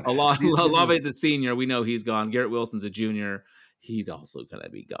 they're gone. Olave's a senior. We know he's gone. Garrett Wilson's a junior. He's also going to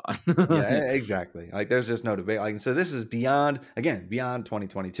be gone. Yeah, exactly. Like, there's just no debate. Like, so this is beyond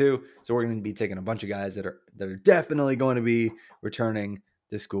 2022. So we're going to be taking a bunch of guys that are definitely going to be returning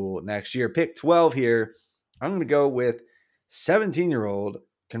to school next year. Pick 12 here. I'm going to go with 17-year-old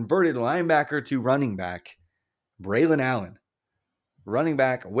converted linebacker to running back, Braylon Allen. Running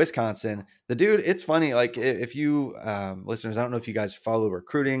back, Wisconsin. The dude, it's funny. Like if you listeners, I don't know if you guys follow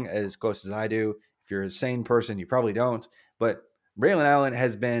recruiting as close as I do. If you're a sane person, you probably don't. But Braylon Allen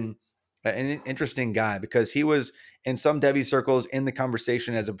has been an interesting guy because he was in some Devy circles in the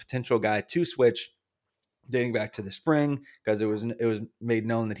conversation as a potential guy to switch dating back to the spring because it was made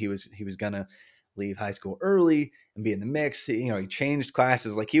known that he was going to leave high school early and be in the mix. He changed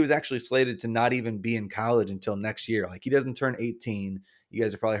classes. Like, he was actually slated to not even be in college until next year. Like, he doesn't turn 18. You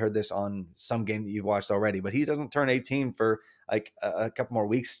guys have probably heard this on some game that you've watched already, but he doesn't turn 18 for like a couple more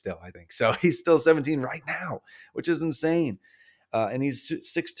weeks still, I think. So he's still 17 right now, which is insane. And he's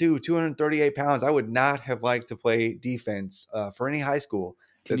 6'2", 238 pounds. I would not have liked to play defense for any high school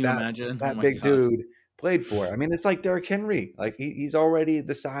Can you imagine? that Oh my big God. dude played for. I mean, it's like Derrick Henry. Like, he's already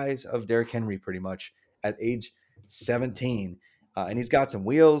the size of Derrick Henry pretty much at age 17. And he's got some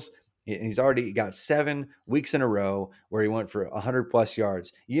wheels. And he's already got 7 weeks in a row where he went for 100+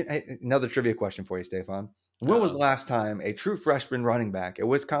 yards. Another trivia question for you, Stefan. When was the last time a true freshman running back at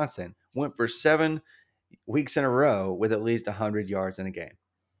Wisconsin went for 7 weeks in a row with at least 100 yards in a game?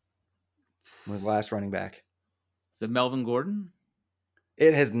 When was the last running back? Is it Melvin Gordon?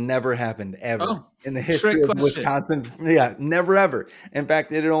 It has never happened ever in the history trick of question. Wisconsin. Yeah, never ever. In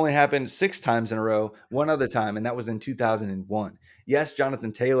fact, it had only happened 6 times in a row, one other time, and that was in 2001. Yes,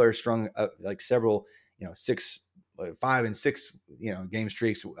 Jonathan Taylor strung like several, 5 and 6, game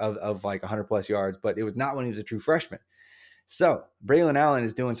streaks of like 100+ yards, but it was not when he was a true freshman. So Braylon Allen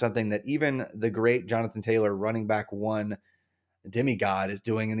is doing something that even the great Jonathan Taylor, running back 1 demigod, is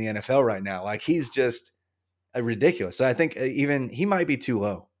doing in the NFL right now. Like, he's just ridiculous. So I think even he might be too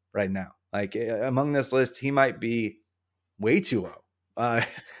low right now. Like, among this list, he might be way too low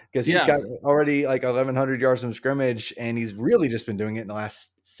because he's got already like 1,100 yards from scrimmage, and he's really just been doing it in the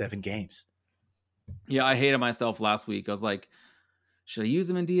last 7 games. Yeah, I hated myself last week. I was like, should I use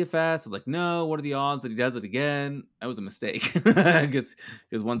him in DFS? I was like, no. What are the odds that he does it again? That was a mistake because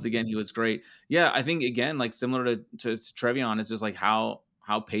once again he was great. Yeah, I think again, like similar to Trevion, it's just like how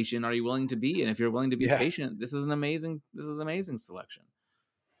patient are you willing to be? And if you're willing to be patient, this is amazing selection.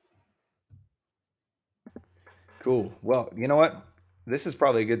 Cool. Well, you know what? This is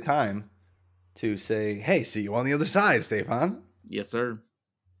probably a good time to say, hey, see you on the other side, Stefan. Yes, sir.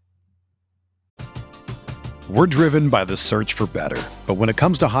 We're driven by the search for better. But when it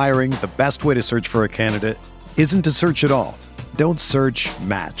comes to hiring, the best way to search for a candidate isn't to search at all. Don't search,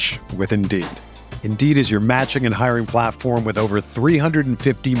 match with Indeed. Indeed is your matching and hiring platform with over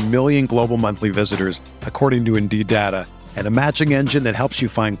 350 million global monthly visitors, according to Indeed data, and a matching engine that helps you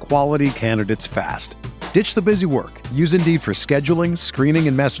find quality candidates fast. Ditch the busy work. Use Indeed for scheduling, screening,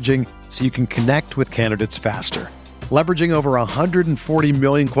 and messaging so you can connect with candidates faster. Leveraging over 140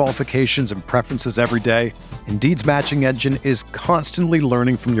 million qualifications and preferences every day, Indeed's matching engine is constantly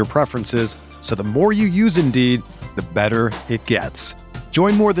learning from your preferences, so the more you use Indeed, the better it gets.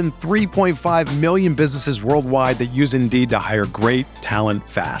 Join more than 3.5 million businesses worldwide that use Indeed to hire great talent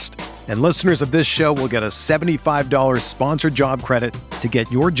fast. And listeners of this show will get a $75 sponsored job credit to get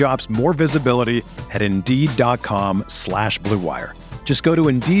your jobs more visibility at Indeed.com/Blue Wire. Just go to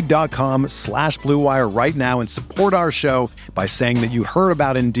Indeed.com/Blue Wire right now and support our show by saying that you heard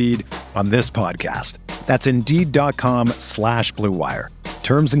about Indeed on this podcast. That's Indeed.com/Blue Wire.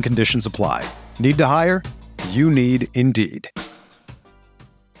 Terms and conditions apply. Need to hire? You need Indeed.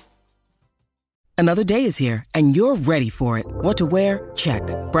 Another day is here, and you're ready for it. What to wear? Check.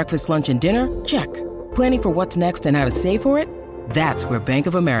 Breakfast, lunch, and dinner? Check. Planning for what's next and how to save for it? That's where Bank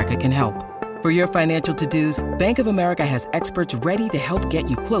of America can help. For your financial to-dos, Bank of America has experts ready to help get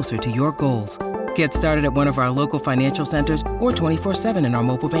you closer to your goals. Get started at one of our local financial centers or 24/7 in our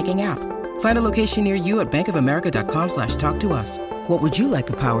mobile banking app. Find a location near you at bankofamerica.com/talktous. What would you like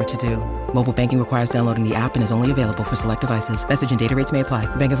the power to do? Mobile banking requires downloading the app and is only available for select devices. Message and data rates may apply.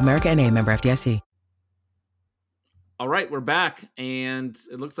 Bank of America N.A., member FDIC. All right, we're back, and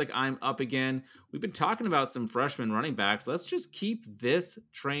it looks like I'm up again. We've been talking about some freshman running backs. Let's just keep this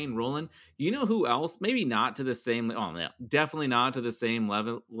train rolling. You know who else? Maybe not to the same definitely not to the same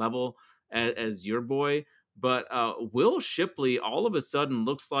level as your boy, but Will Shipley all of a sudden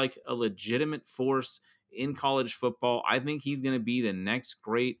looks like a legitimate force in college football. I think he's going to be the next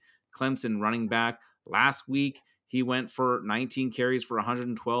great Clemson running back. Last week, he went for 19 carries for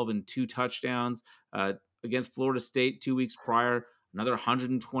 112 and 2 touchdowns. Against Florida State 2 weeks prior, another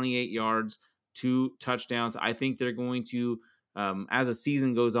 128 yards, 2 touchdowns. I think they're going to, as the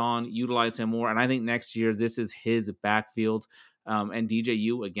season goes on, utilize him more. And I think next year, this is his backfield. And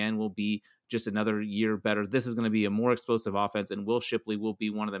DJU, again, will be just another year better. This is going to be a more explosive offense, and Will Shipley will be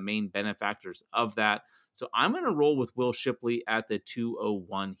one of the main benefactors of that. So I'm going to roll with Will Shipley at the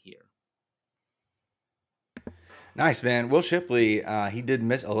 201 here. Nice, man. Will Shipley, he did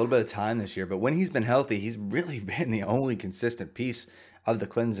miss a little bit of time this year, but when he's been healthy, he's really been the only consistent piece of the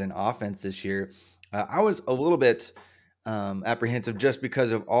Clemson offense this year. I was a little bit apprehensive just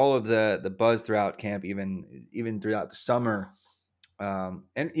because of all of the buzz throughout camp, even throughout the summer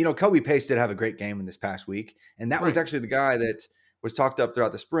And Kobe Pace did have a great game in this past week, and that was Right. actually the guy that was talked up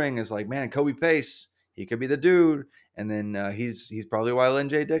throughout the spring as like, man, Kobe Pace, he could be the dude. And then he's probably why Lynn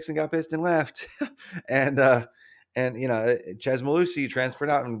Dixon got pissed and left, and Chez Mellusi transferred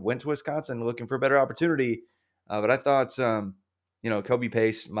out and went to Wisconsin looking for a better opportunity. But I thought Kobe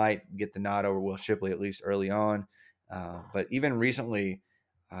Pace might get the nod over Will Shipley at least early on. But even recently,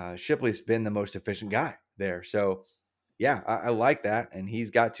 Shipley's been the most efficient guy there. So yeah, I like that. And he's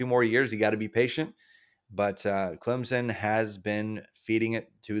got 2 more years. You got to be patient. But Clemson has been feeding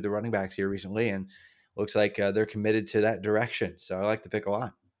it to the running backs here recently, and looks like they're committed to that direction. So I like the pick a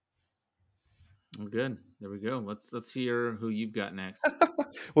lot. Well, good. There we go. Let's hear who you've got next.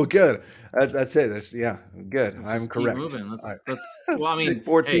 Well, good. That's it. Good. Let's I'm just keep correct. moving. All Let's. right. Well, I mean, Pick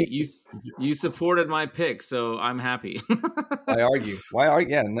 14. hey, you supported my pick, so I'm happy. Why argue?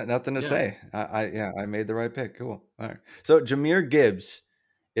 Yeah, nothing to Yeah. say. I made the right pick. Cool. All right. So Jahmyr Gibbs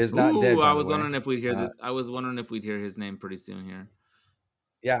is not dead. Ooh, By I the was way. wondering if we'd hear this. I was wondering if we'd hear his name pretty soon here.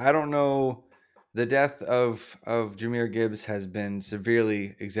 Yeah, I don't know. The death of Jahmyr Gibbs has been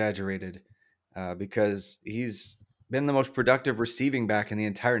severely exaggerated because he's been the most productive receiving back in the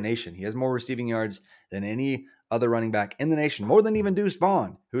entire nation. He has more receiving yards than any other running back in the nation, more than even Deuce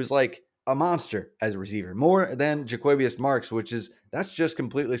Vaughn, who's like a monster as a receiver, more than Jaquavius Marks, that's just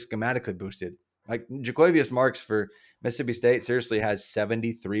completely schematically boosted. Like Jaquavius Marks for Mississippi State seriously has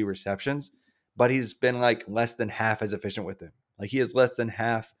 73 receptions, but he's been like less than half as efficient with them. Like he has less than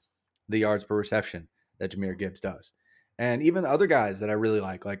half the yards per reception that Jahmyr Gibbs does. And even other guys that I really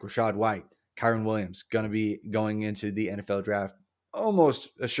like Rachaad White, Kyron Williams, going to be going into the NFL draft almost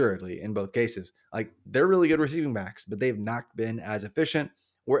assuredly in both cases. Like they're really good receiving backs, but they've not been as efficient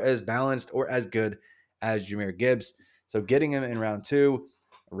or as balanced or as good as Jahmyr Gibbs. So getting him in round 2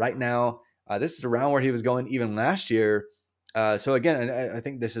 right now, this is a round where he was going even last year. So again, I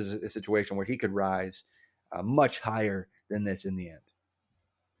think this is a situation where he could rise much higher than this in the end.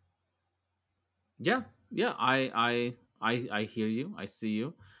 Yeah, I hear you. I see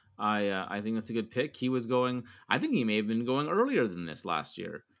you. I think that's a good pick. He was going. I think he may have been going earlier than this last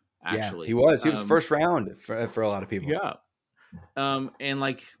year. Actually, Yeah, he was. He was first round for a lot of people. Yeah. And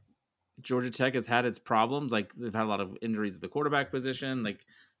like Georgia Tech has had its problems. Like they've had a lot of injuries at the quarterback position. Like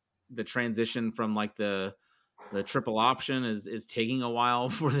the transition from like the triple option is taking a while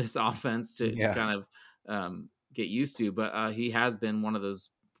for this offense to kind of get used to. But he has been one of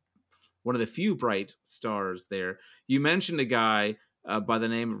the few bright stars there. You mentioned a guy by the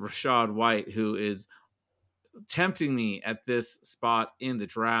name of Rachaad White who is tempting me at this spot in the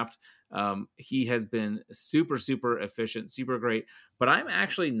draft. He has been super, super efficient, super great, but I'm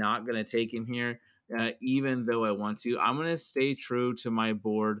actually not going to take him here, even though I want to. I'm going to stay true to my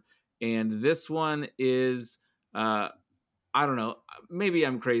board, and this one is, I don't know, maybe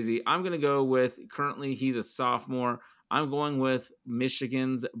I'm crazy. I'm going to go with, currently he's a sophomore. I'm going with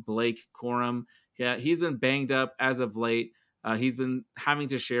Michigan's Blake Corum. Yeah, he's been banged up as of late. He's been having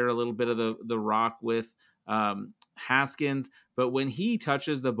to share a little bit of the rock with Haskins, but when he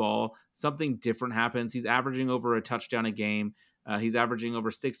touches the ball, something different happens. He's averaging over a touchdown a game. He's averaging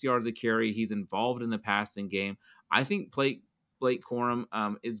over 6 yards a carry. He's involved in the passing game. I think Blake Corum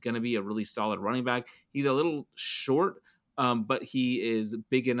is going to be a really solid running back. He's a little short, but he is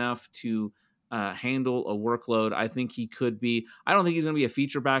big enough to handle a workload. I think he could be. I don't think he's going to be a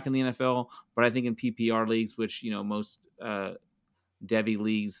feature back in the NFL, but I think in PPR leagues, which most Devy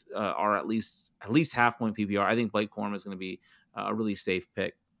leagues are at least half point PPR. I think Blake Corum is going to be a really safe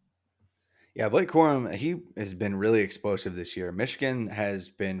pick. Yeah, Blake Corum, he has been really explosive this year. Michigan has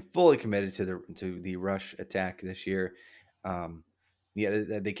been fully committed to the rush attack this year.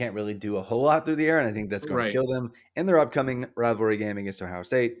 They can't really do a whole lot through the air, and I think that's going to kill them in their upcoming rivalry game against Ohio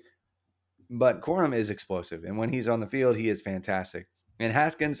State. But Corum is explosive, and when he's on the field, he is fantastic. And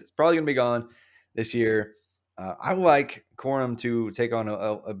Haskins is probably going to be gone this year. I like Corum to take on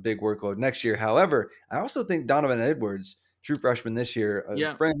a big workload next year. However, I also think Donovan Edwards, true freshman this year,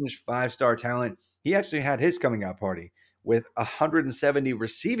 fringe 5-star talent, he actually had his coming out party with 170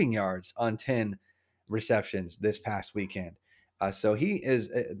 receiving yards on 10 receptions this past weekend. So he is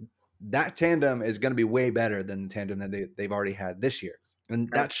that tandem is going to be way better than the tandem that they've already had this year. And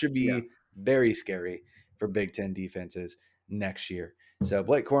that should be very scary for Big Ten defenses next year. So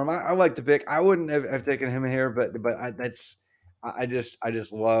Blake Corum, I like the pick. I wouldn't have taken him here, but I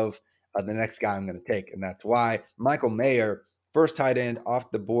just love the next guy I'm going to take, and that's why Michael Mayer, first tight end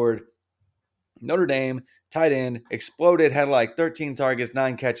off the board. Notre Dame tight end, exploded, had like 13 targets,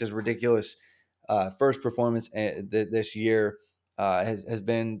 9 catches, ridiculous. First performance this year has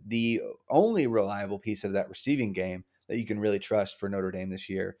been the only reliable piece of that receiving game that you can really trust for Notre Dame this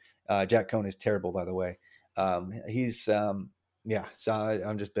year. Jack Cohn is terrible, by the way. So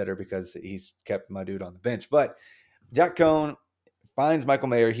I'm just bitter because he's kept my dude on the bench. But Jack Cohn finds Michael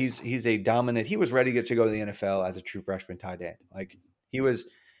Mayer. He's a dominant. He was ready to go to the NFL as a true freshman tight end. Like he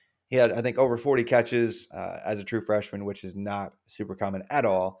had, I think, over 40 catches as a true freshman, which is not super common at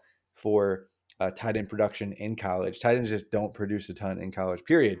all for tight end production in college. Tight ends just don't produce a ton in college,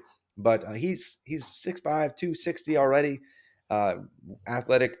 period. But he's 6'5", 260 already,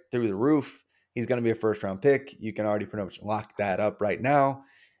 athletic through the roof. He's going to be a first-round pick. You can already pretty much lock that up right now.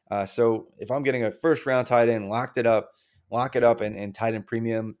 So if I'm getting a first-round tight end, lock it up, and tight end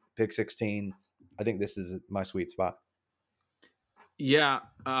premium, pick 16, I think this is my sweet spot. Yeah,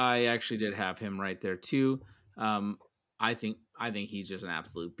 I actually did have him right there too. I think he's just an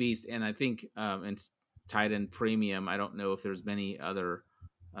absolute beast, and I think in tight end premium, I don't know if there's many other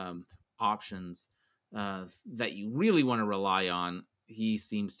options that you really want to rely on. He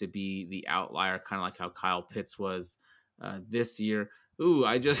seems to be the outlier, kind of like how Kyle Pitts was this year. Ooh,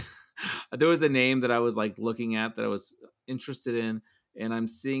 I just there was a name that I was like looking at that I was interested in, and I'm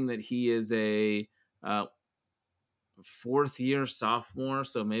seeing that he is a fourth year sophomore,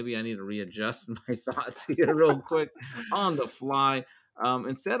 so maybe I need to readjust my thoughts here real quick on the fly.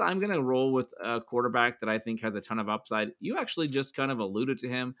 Instead, I'm going to roll with a quarterback that I think has a ton of upside. You actually just kind of alluded to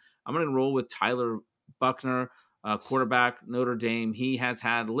him. I'm going to roll with Tyler Buchner, quarterback, Notre Dame. He has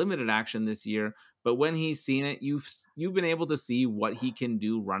had limited action this year, but when he's seen it, you've been able to see what he can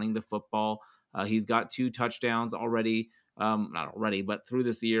do running the football. He's got 2 touchdowns already, not already, but through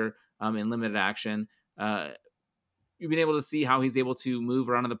this year in limited action. You've been able to see how he's able to move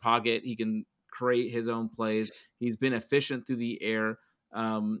around in the pocket. He can create his own plays. He's been efficient through the air.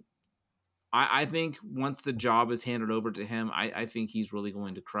 I think once the job is handed over to him, I think he's really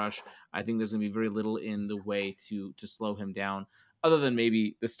going to crush. I think there's going to be very little in the way to slow him down, other than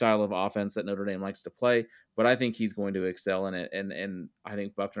maybe the style of offense that Notre Dame likes to play. But I think he's going to excel in it. And I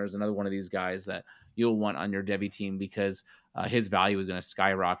think Buchner is another one of these guys that you'll want on your Devy team because his value is going to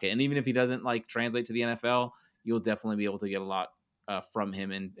skyrocket. And even if he doesn't like translate to the NFL, you'll definitely be able to get a lot from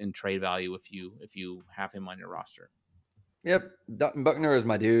him in trade value if you have him on your roster. Yep, Buchner is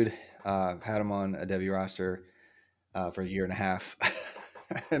my dude. I've had him on a Devy roster for a year and a half.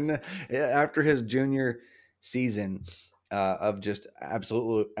 And after his junior season of just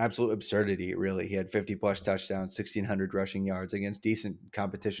absolute absurdity, really, he had 50-plus touchdowns, 1,600 rushing yards against decent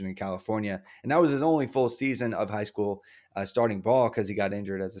competition in California. And that was his only full season of high school starting ball because he got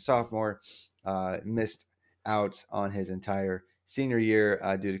injured as a sophomore, missed out on his entire senior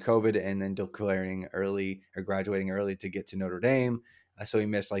year due to COVID, and then declaring early or graduating early to get to Notre Dame. So he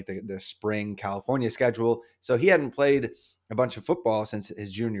missed like the spring California schedule. So he hadn't played a bunch of football since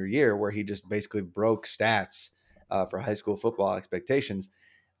his junior year, where he just basically broke stats for high school football expectations.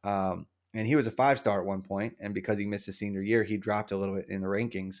 And he was a 5-star at one point, and because he missed his senior year, he dropped a little bit in the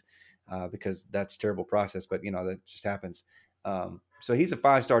rankings because that's a terrible process. But that just happens. So he's a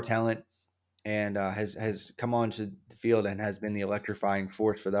 5-star talent. And has come onto the field and has been the electrifying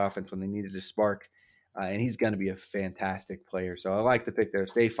force for the offense when they needed a spark. And he's going to be a fantastic player. So I like the pick there.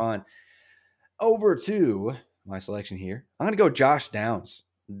 Stephon. Over to my selection here. I'm going to go Josh Downs,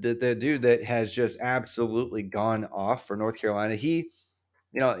 the dude that has just absolutely gone off for North Carolina.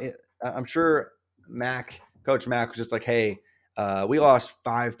 I'm sure Coach Mack was just like, hey, we lost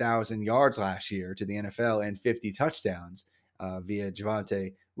 5,000 yards last year to the NFL and 50 touchdowns via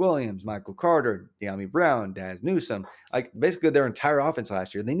Javonte Williams, Michael Carter, De'Ami Brown, Daz Newsome, like basically their entire offense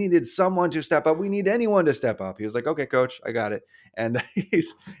last year. They needed someone to step up. We need anyone to step up. He was like, okay, coach, I got it. And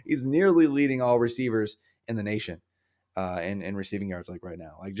he's nearly leading all receivers in the nation in receiving yards like right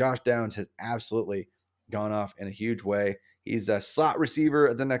now. Like Josh Downs has absolutely gone off in a huge way. He's a slot receiver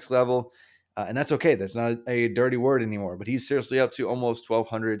at the next level. And that's okay. That's not a dirty word anymore, but he's seriously up to almost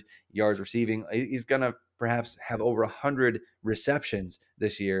 1,200 yards receiving. He's going to perhaps have over 100 receptions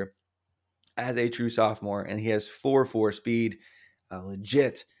this year as a true sophomore, and he has 4.4 speed, a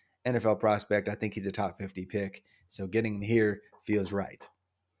legit NFL prospect. I think he's a top 50 pick, so getting him here feels right.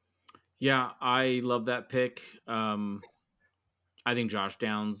 Yeah, I love that pick. I think Josh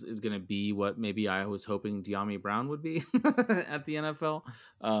Downs is going to be what maybe I was hoping De'Ami Brown would be at the NFL.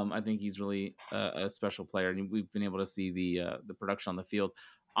 I think he's really a special player, and we've been able to see the production on the field.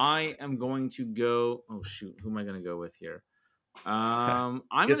 I am going to go. Oh shoot, who am I going to go with here? I'm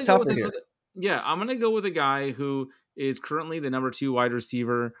going to go with I'm going to go with a guy who is currently the number 2 wide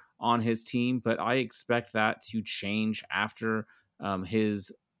receiver on his team, but I expect that to change after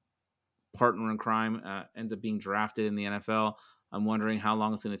his partner in crime ends up being drafted in the NFL. I'm wondering how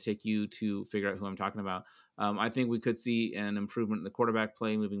long it's going to take you to figure out who I'm talking about. I think we could see an improvement in the quarterback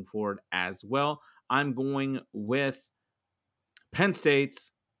play moving forward as well. I'm going with Penn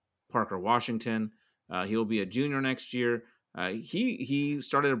State's Parker Washington. He will be a junior next year. He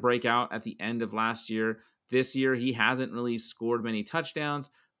started to break out at the end of last year. This year, he hasn't really scored many touchdowns,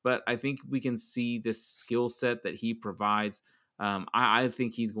 but I think we can see this skill set that he provides. I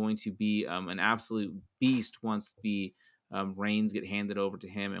think he's going to be an absolute beast once the reins get handed over to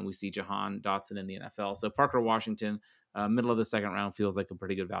him and we see Jahan Dotson in the NFL. So Parker Washington, middle of the second round, feels like a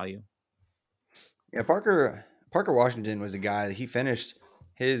pretty good value. Yeah, Parker Washington was a guy that he finished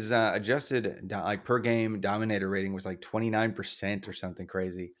his adjusted like per game dominator rating was like 29% or something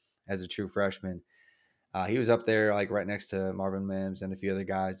crazy as a true freshman. He was up there like right next to Marvin Mims and a few other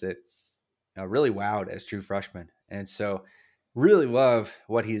guys that really wowed as true freshmen. And so really love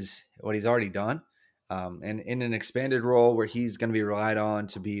what he's already done. And in an expanded role where he's going to be relied on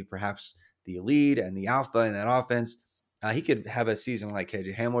to be perhaps the lead and the alpha in that offense, he could have a season like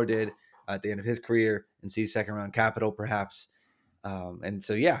KJ Hamler did at the end of his career and see second round capital perhaps. And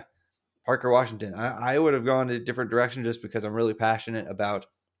so, yeah, Parker Washington, I would have gone a different direction just because I'm really passionate about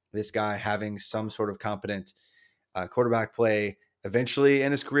this guy having some sort of competent quarterback play eventually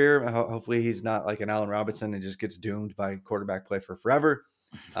in his career. Hopefully he's not like an Allen Robinson and just gets doomed by quarterback play for forever.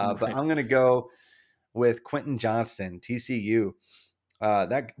 Right. But I'm going to go with Quentin Johnston, TCU.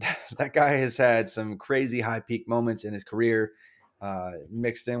 That guy has had some crazy high peak moments in his career,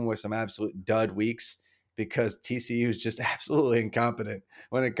 mixed in with some absolute dud weeks because TCU is just absolutely incompetent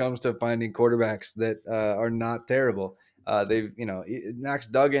when it comes to finding quarterbacks that are not terrible. Max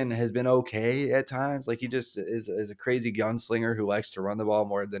Duggan has been okay at times. Like he just is a crazy gunslinger who likes to run the ball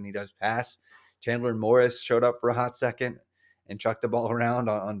more than he does pass. Chandler Morris showed up for a hot second and chucked the ball around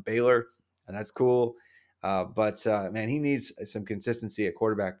on Baylor, and that's cool. But man, he needs some consistency at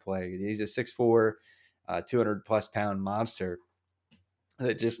quarterback play. He's a 6'4", 200+ pound monster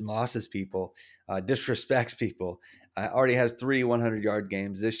that just mosses people, disrespects people. Already has 3 100-yard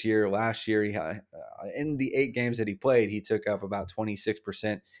games this year. Last year, he in the 8 games that he played, he took up about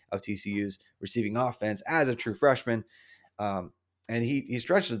 26% of TCU's receiving offense as a true freshman. And he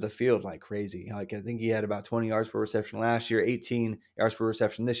stretches the field like crazy. Like I think he had about 20 yards per reception last year, 18 yards per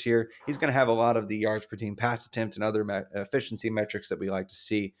reception this year. He's going to have a lot of the yards per team pass attempt and other efficiency metrics that we like to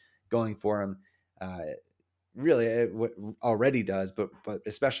see going for him. Really, it already does, but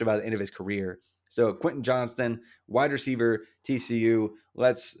especially by the end of his career. So Quentin Johnston, wide receiver, TCU.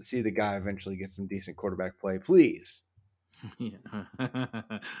 Let's see the guy eventually get some decent quarterback play, please. Yeah.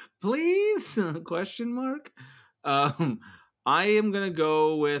 Please? Question mark. I am gonna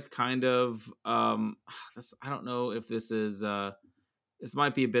go with kind of this. I don't know if this is this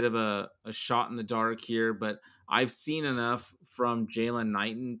might be a bit of a shot in the dark here, but I've seen enough from Jalen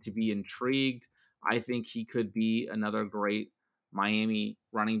Knighton to be intrigued. I think he could be another great Miami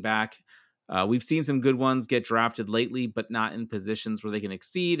running back. We've seen some good ones get drafted lately, but not in positions where they can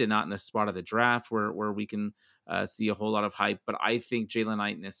exceed and not in the spot of the draft where we can see a whole lot of hype. But I think Jalen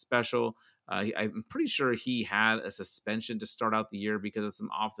Knighton is special. I'm pretty sure he had a suspension to start out the year because of some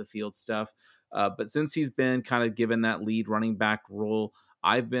off the field stuff. But since he's been kind of given that lead running back role,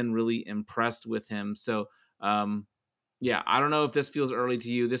 I've been really impressed with him. So, yeah, I don't know if this feels early to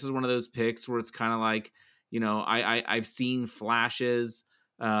you. This is one of those picks where it's kind of like, I've seen flashes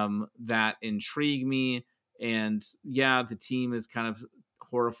that intrigue me. And yeah, the team is kind of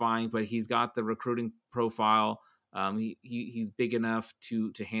horrifying, but he's got the recruiting profile. He's big enough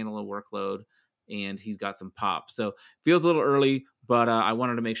to handle a workload, and he's got some pop. So feels a little early, but I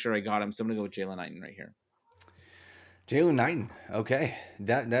wanted to make sure I got him. So I'm going to go with Jalen Knighton right here. Jalen Knighton. Okay.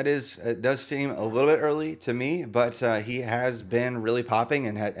 That is, it does seem a little bit early to me, but he has been really popping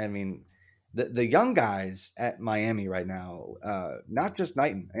and the young guys at Miami right now, not just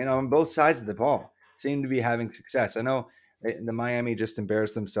Knighton, on both sides of the ball seem to be having success. I know the Miami just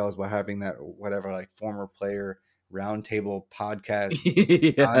embarrassed themselves by having that whatever, like former player roundtable podcast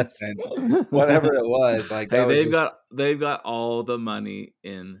nonsense, whatever it was. Like, hey, they've got all the money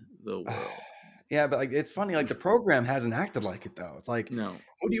in the world. Yeah, but like it's funny, like the program hasn't acted like it though. It's like, no,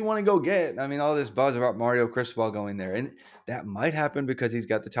 who do you want to go get? I mean, all this buzz about Mario Cristobal going there, and that might happen because he's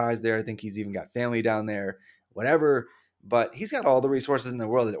got the ties there. I think he's even got family down there, whatever. But he's got all the resources in the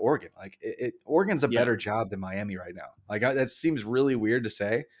world at Oregon. Like Oregon's a better job than Miami right now. Like that seems really weird to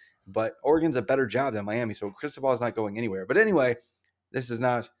say, but Oregon's a better job than Miami. So Cristobal is not going anywhere. But anyway, this is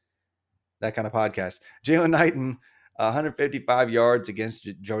not that kind of podcast. Jalen Knighton. 155 yards against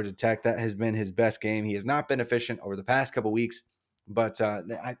Georgia Tech. That has been his best game. He has not been efficient over the past couple weeks, but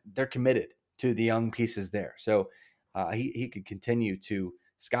they're committed to the young pieces there. So he could continue to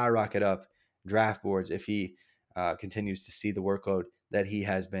skyrocket up draft boards if he continues to see the workload that he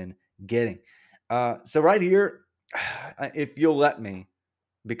has been getting. So right here, if you'll let me,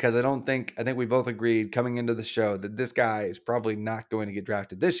 because I think we both agreed coming into the show that this guy is probably not going to get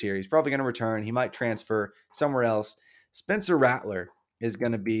drafted this year. He's probably going to return. He might transfer somewhere else. Spencer Rattler is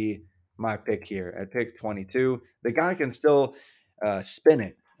going to be my pick here at pick 22. The guy can still spin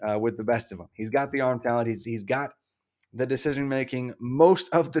it with the best of them. He's got the arm talent. He's got the decision making most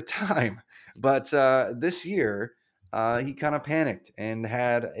of the time. But this year, he kind of panicked and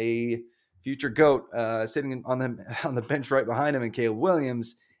had a future GOAT sitting on the bench right behind him in Caleb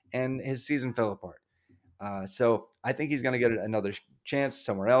Williams, and his season fell apart. So I think he's going to get another chance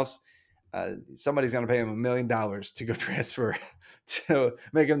somewhere else. Somebody's going to pay him $1 million to go transfer to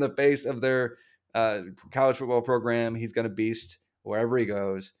make him the face of their college football program. He's going to beast wherever he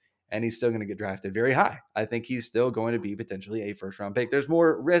goes, and he's still going to get drafted very high. I think he's still going to be potentially a first-round pick. There's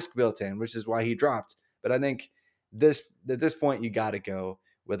more risk built in, which is why he dropped. But I think at this point, you got to go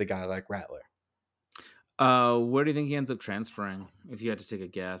with a guy like Rattler. Where do you think he ends up transferring? If you had to take a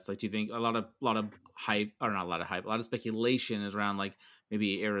guess, like, do you think a lot of hype, or not a lot of hype, a lot of speculation is around like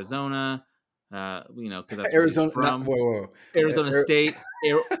maybe Arizona, because that's Arizona where he's from. whoa. Arizona State.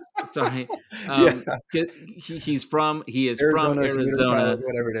 Sorry, he is from Arizona,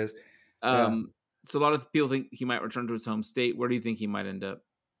 whatever it is. So a lot of people think he might return to his home state. Where do you think he might end up?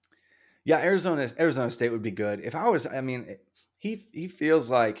 Yeah, Arizona State would be good. He feels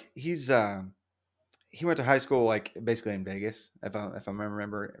like he went to high school like basically in Vegas, if I'm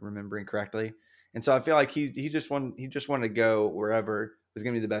remembering correctly. And so I feel like he just wanted to go wherever was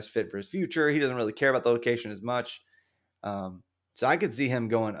going to be the best fit for his future. He doesn't really care about the location as much. So I could see him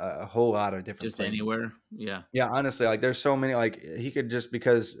going a whole lot of different places. Anywhere. Yeah. Yeah, honestly, like there's so many, like he could just,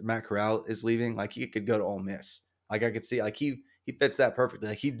 because Matt Corral is leaving, like he could go to Ole Miss. Like I could see, like he fits that perfectly.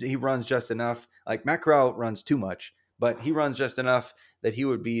 Like he runs just enough. Like Matt Corral runs too much, but he runs just enough that he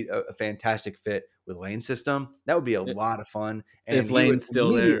would be a fantastic fit with Lane's system. That would be a lot of fun. And if Lane's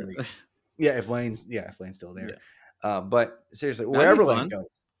still there. Yeah, if Lane's still there. Yeah. But seriously, wherever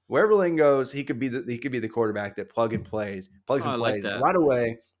Lane goes, he could be the quarterback that plugs and plays right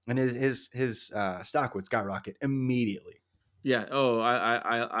away, and his stock would skyrocket immediately. Yeah. Oh,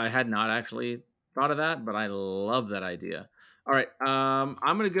 I had not actually thought of that, but I love that idea. All right.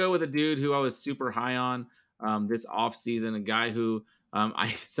 I'm gonna go with a dude who I was super high on this offseason, a guy who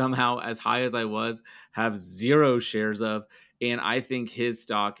I somehow, as high as I was, have 0 shares of, and I think his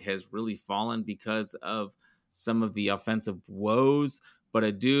stock has really fallen because of some of the offensive woes. But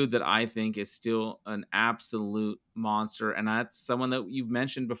a dude that I think is still an absolute monster, and that's someone that you've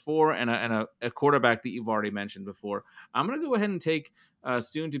mentioned before, and a quarterback that you've already mentioned before. I'm going to go ahead and take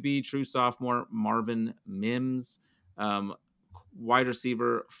soon-to-be true sophomore Marvin Mims, wide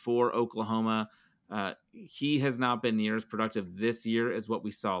receiver for Oklahoma. He has not been near as productive this year as what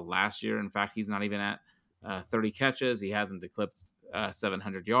we saw last year. In fact, he's not even at 30 catches. He hasn't eclipsed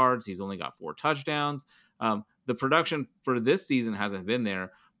 700 yards. He's only got 4 touchdowns. The production for this season hasn't been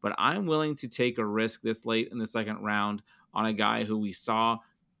there, but I'm willing to take a risk this late in the second round on a guy who we saw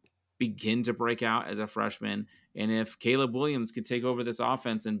begin to break out as a freshman. And if Caleb Williams could take over this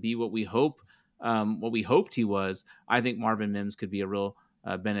offense and be what we hoped he was, I think Marvin Mims could be a real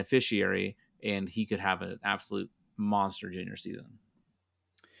beneficiary, and he could have an absolute monster junior season.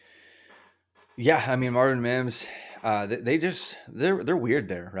 Yeah, I mean, Marvin Mims, they're weird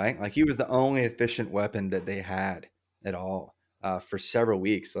there, right? Like he was the only efficient weapon that they had at all for several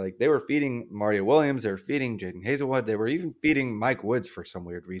weeks. Like they were feeding Mario Williams, they were feeding Jaden Hazelwood, they were even feeding Mike Woods for some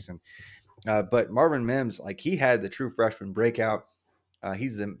weird reason. But Marvin Mims, like he had the true freshman breakout.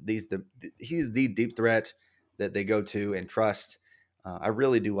 He's the deep threat that they go to and trust. I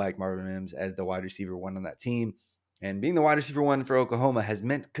really do like Marvin Mims as the wide receiver 1 on that team. And being the wide receiver 1 for Oklahoma has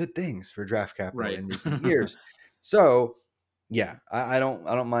meant good things for draft capital in recent years. So, yeah, I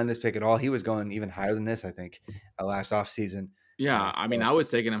don't mind this pick at all. He was going even higher than this, I think, last offseason. Yeah, I mean, I was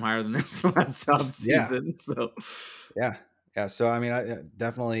taking him higher than this last offseason. Yeah. So, yeah. So, I mean, I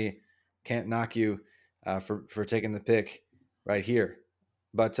definitely can't knock you for taking the pick right here.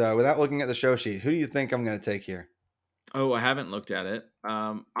 But without looking at the show sheet, who do you think I'm going to take here? Oh, I haven't looked at it.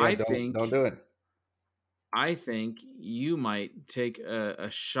 Don't do it. I think you might take a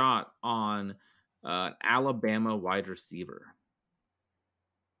shot on an Alabama wide receiver.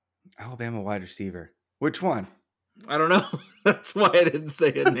 Alabama wide receiver. Which one? I don't know. That's why I didn't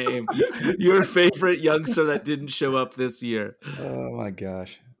say a name. Your favorite youngster that didn't show up this year. Oh, my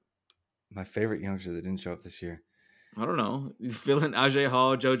gosh. My favorite youngster that didn't show up this year. I don't know. You fill in Ajay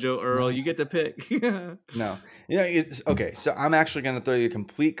Hall, JoJo Earl. No. You get to pick. No. It's okay. So I'm actually going to throw you a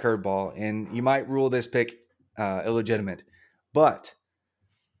complete curveball, and you might rule this pick illegitimate, but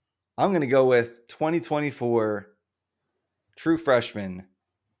I'm going to go with 2024 true freshman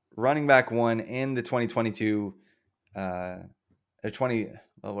running back one in the 2022 20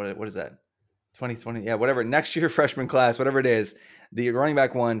 what is that 2020, yeah, whatever, next year freshman class, whatever it is, the running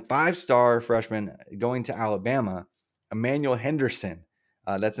back one, 5-star freshman going to Alabama, Emmanuel Henderson.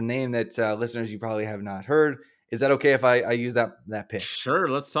 That's a name that listeners you probably have not heard. Is that okay if I use that pick? Sure,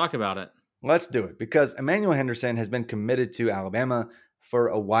 let's talk about it. Let's do it, because Emmanuel Henderson has been committed to Alabama for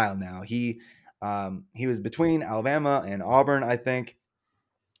a while now. He was between Alabama and Auburn, I think,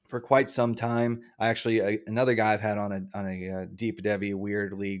 for quite some time. I actually another guy I've had on a deep devy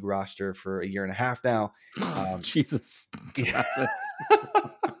weird league roster for a year and a half now. Jesus.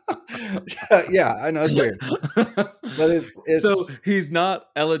 Yeah, I know it's weird, but it's so he's not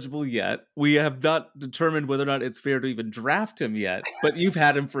eligible yet. We have not determined whether or not it's fair to even draft him yet. But you've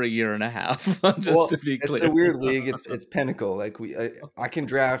had him for a year and a half. Just to be clear, it's a weird league. It's Pinnacle. Like I can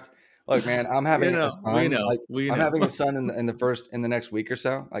draft. Look, man, I'm having a son. I'm having a son in the next week or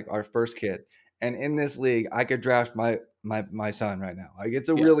so, like our first kid. And in this league, I could draft my son right now. Like, it's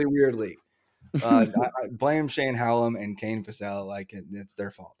a really weird league. I blame Shane Hallam and Kane Fassell. Like, it's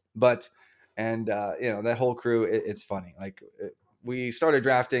their fault. But that whole crew, it's funny. Like, we started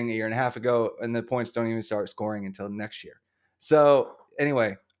drafting a year and a half ago, and the points don't even start scoring until next year. So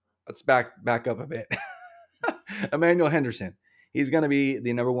anyway, let's back up a bit. Emmanuel Henderson. He's going to be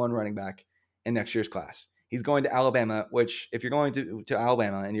the number one running back in next year's class. He's going to Alabama, which if you're going to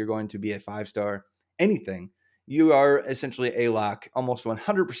Alabama and you're going to be a 5-star anything, you are essentially a lock, almost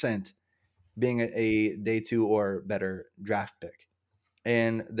 100% being a day 2 or better draft pick.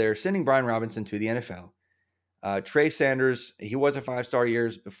 And they're sending Brian Robinson to the NFL. Trey Sanders, he was a 5-star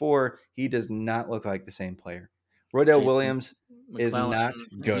years before. He does not look like the same player. Roydell Williams is not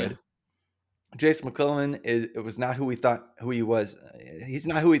good. Yeah. Jason McClellan was not who we thought who he was. He's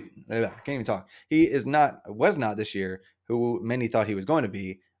not who I can't even talk. He was not this year who many thought he was going to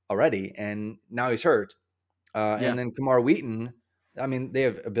be already, and now he's hurt. And then Kamar Wheaton, I mean, they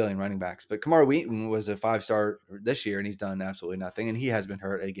have a billion running backs, but Kamar Wheaton was a 5-star this year, and he's done absolutely nothing, and he has been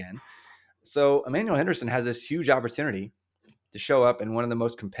hurt again. So Emmanuel Henderson has this huge opportunity to show up in one of the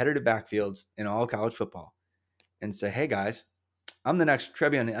most competitive backfields in all college football and say, hey, guys, I'm the next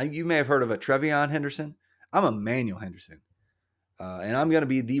Trevion. You may have heard of a Trevion Henderson. I'm Emmanuel Henderson. And I'm going to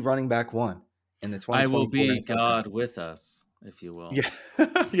be the running back one in the 2024. I will be God with us, if you will. Yeah.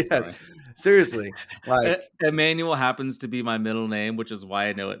 Yes. Seriously. Like, Emmanuel happens to be my middle name, which is why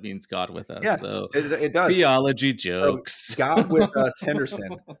I know it means God with us. Yeah, so it does. Theology jokes. So, God with us,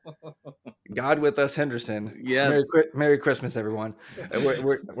 Henderson. God with us, Henderson. Yes. Merry Christmas, everyone.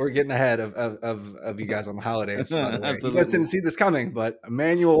 We're getting ahead of you guys on the holidays. By the way. You guys didn't see this coming, but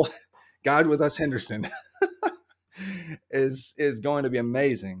Emmanuel, God with us, Henderson, is going to be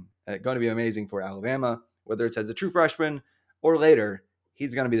amazing. Going to be amazing for Alabama, whether it's as a true freshman or later.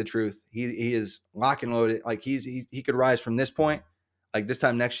 He's going to be the truth. He is lock and loaded. Like he could rise from this point. Like this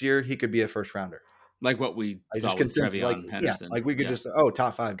time next year, he could be a first rounder. Like what we saw with Trevion Henderson. Yeah, like we could just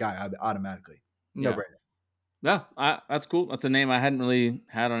top 5 guy automatically. No brainer. Yeah, that's cool. That's a name I hadn't really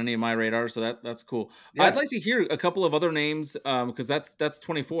had on any of my radar, so that's cool. Yeah. I'd like to hear a couple of other names because that's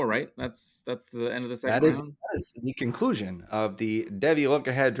 24, right? That's the end of the second round. That is the conclusion of the Devy Look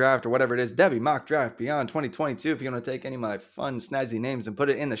Ahead Draft, or whatever it is, Devy Mock Draft Beyond 2022. If you want to take any of my fun, snazzy names and put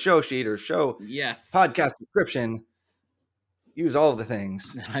it in the show sheet or show podcast description, use all of the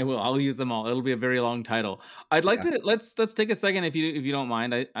things. I will. I'll use them all. It'll be a very long title. I'd like to let's take a second if you don't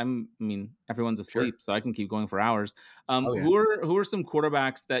mind. I mean everyone's asleep, so I can keep going for hours. Who are some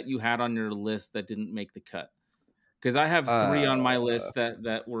quarterbacks that you had on your list that didn't make the cut? Because I have 3 on my list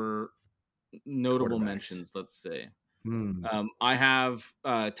that were notable mentions. Let's say. I have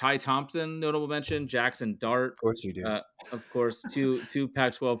Ty Thompson, notable mention. Jackson Dart. Of course you do. Of course, two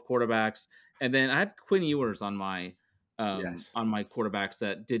Pac-12 quarterbacks, and then I have Quinn Ewers on my quarterbacks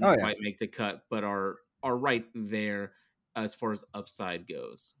that didn't quite make the cut, but are right there as far as upside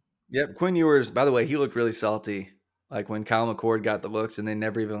goes. Yep. Quinn Ewers, by the way, he looked really salty. Like when Kyle McCord got the looks and they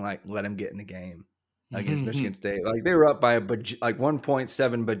never even let him get in the game against Michigan State. Like they were up by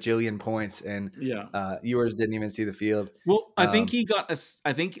 1.7 bajillion points, and Ewers didn't even see the field. Well, I think he got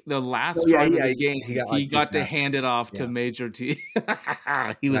I think the last drive of the game, he got to hand it off to Major T.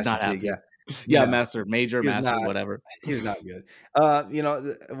 He was not happy. Major, whatever. He was not good.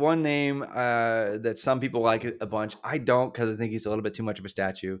 One name that some people like a bunch. I don't, because I think he's a little bit too much of a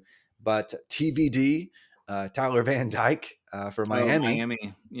statue. But TVD, Tyler Van Dyke for Miami.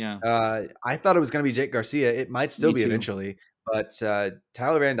 Miami, yeah. I thought it was going to be Jake Garcia. It might still Me be too. eventually, but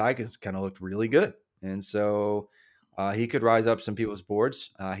Tyler Van Dyke has kind of looked really good, and so he could rise up some people's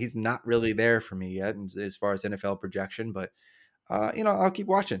boards. He's not really there for me yet as far as NFL projection, but I'll keep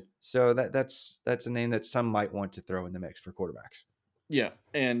watching. So that's a name that some might want to throw in the mix for quarterbacks. Yeah,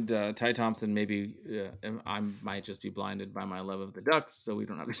 and Ty Thompson, maybe I might just be blinded by my love of the Ducks, so we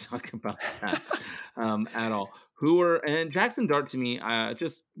don't have to talk about that at all. And Jackson Dart to me,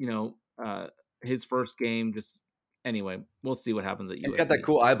 his first game, just anyway, we'll see what happens at USC. He's got that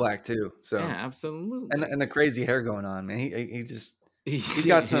cool eye black too, so yeah, absolutely, and the crazy hair going on, man. He's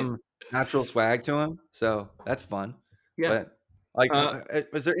got some natural swag to him, so that's fun. Yeah, but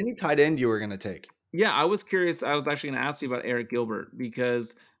was there any tight end you were going to take? Yeah, I was curious. I was actually going to ask you about Eric Gilbert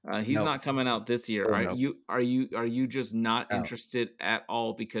because he's not coming out this year. Are you just not interested at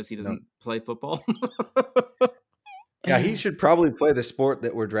all because he doesn't play football? Yeah, he should probably play the sport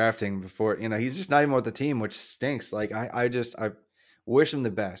that we're drafting before. He's just not even with the team, which stinks. Like I wish him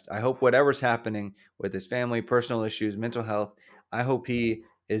the best. I hope whatever's happening with his family, personal issues, mental health, I hope he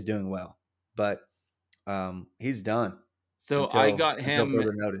is doing well. But he's done. So I got him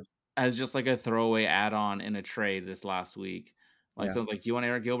further notice as just like a throwaway add-on in a trade this last week. Someone's like, do you want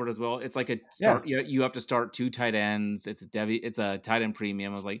Eric Gilbert as well? It's like a start. Yeah. You have to start 2 tight ends. It's a tight end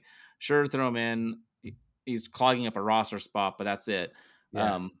premium. I was like, sure, throw him in. He's clogging up a roster spot, but that's it.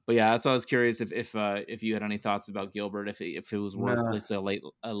 Yeah. But yeah, that's why I was curious if you had any thoughts about Gilbert, if it was worth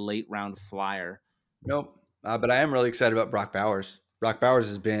a late round flyer. Nope. But I am really excited about Brock Bowers. Brock Bowers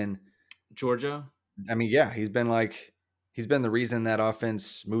has been Georgia. I mean, yeah, he's been the reason that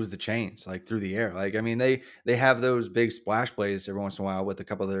offense moves the chains through the air. They have those big splash plays every once in a while with a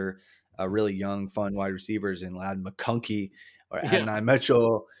couple of their really young, fun wide receivers in Ladd McConkey or Adonai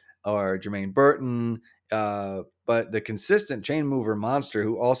Mitchell or Jermaine Burton. But the consistent chain mover monster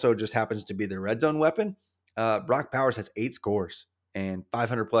who also just happens to be their red zone weapon, Brock Bowers has 8 scores and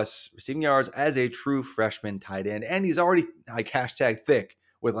 500 plus receiving yards as a true freshman tight end. And he's already hashtag thick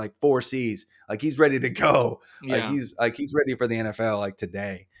with 4 C's. He's ready to go. Yeah. He's ready for the NFL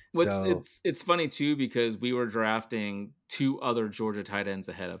today. It's funny too, because we were drafting 2 other Georgia tight ends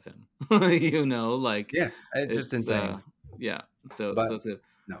ahead of him. It's just insane. So it's good.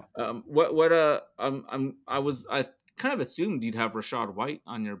 No. I kind of assumed you'd have Rachaad White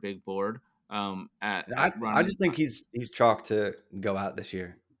on your big board. I just think he's chalk to go out this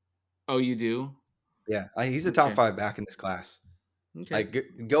year. Oh, you do? Yeah, he's a top 5 back in this class. Okay.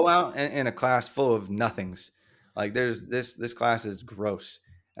 Go out in a class full of nothings. This class is gross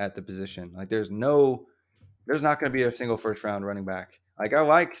at the position. There's not going to be a single first round running back. I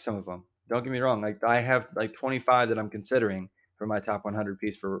like some of them. Don't get me wrong. I have 25 that I'm considering for my top 100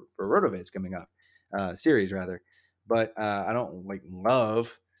 piece for RotoViz coming up, series rather. But I don't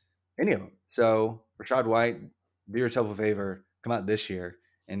love any of them. So Rachaad White, do yourself a favor, come out this year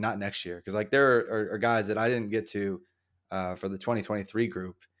and not next year, because there are guys that I didn't get to for the 2023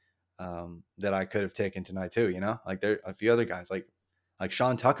 group that I could have taken tonight too. There are a few other guys like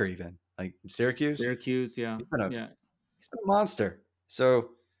Sean Tucker, even Syracuse. Yeah, he's been a monster.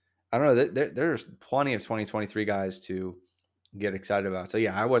 So I don't know. There's plenty of 2023 guys to get excited about. So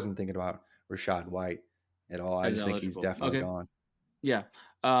yeah, I wasn't thinking about Rachaad White at all. I just think he's definitely gone. Yeah.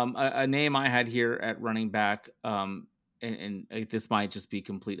 A name I had here at running back, and this might just be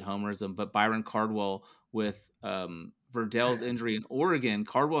complete homerism, but Byron Cardwell with Verdell's injury in Oregon.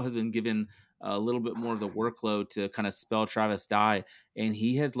 Cardwell has been given a little bit more of the workload to kind of spell Travis Dye, and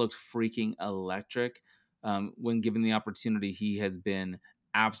he has looked freaking electric. When given the opportunity, he has been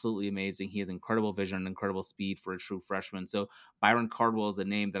absolutely amazing. He has incredible vision and incredible speed for a true freshman. So Byron Cardwell is a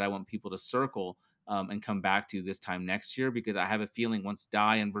name that I want people to circle and come back to this time next year, because I have a feeling once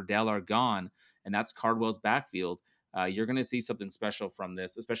Dye and Verdell are gone, and that's Cardwell's backfield, you're going to see something special from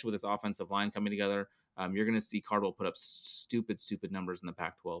this, especially with this offensive line coming together. You're going to see Cardwell put up stupid numbers in the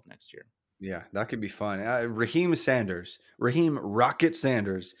Pac-12 next year. Yeah, that could be fun. Raheem Rocket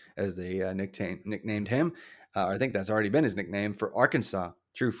Sanders, as they nicknamed him. I think that's already been his nickname for Arkansas,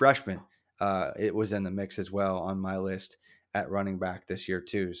 true freshman. It was in the mix as well on my list at running back this year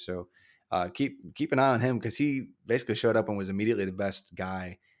too. So keep an eye on him, because he basically showed up and was immediately the best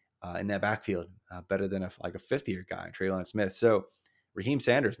guy in that backfield, better than a fifth-year guy, Traylon Smith. So Raheem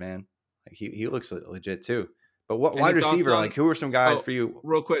Sanders, man, he looks legit too. But what wide receiver? Who are some guys for you?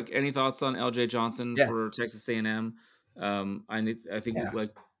 Real quick, any thoughts on LJ Johnson for Texas A&M? I think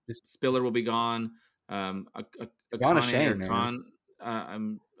Spiller will be gone. Gone a Shane, man. I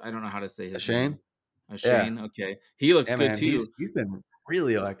don't know how to say his name. Shane. Okay, he looks good too. He's been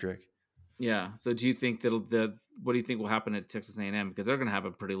really electric. Yeah. So do you think what do you think will happen at Texas A&M? Because they're going to have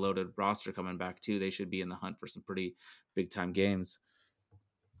a pretty loaded roster coming back too. They should be in the hunt for some pretty big time games.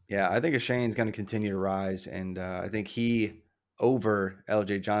 Yeah, I think Shane's going to continue to rise, and I think he over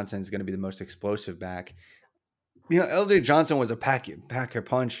LJ Johnson is going to be the most explosive back. LJ Johnson was a pack your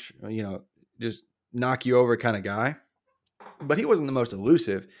punch, just knock you over kind of guy, but he wasn't the most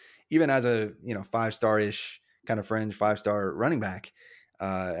elusive, even as a 5-star ish kind of fringe 5-star running back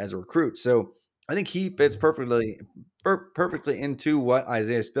as a recruit. So I think he fits perfectly into what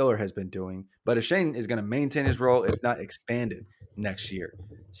Isaiah Spiller has been doing. But Shane is going to maintain his role, if not expand it next year.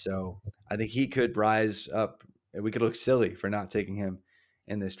 So I think he could rise up. We could look silly for not taking him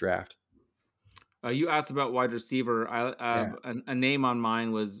in this draft. You asked about wide receiver. Yeah. A name on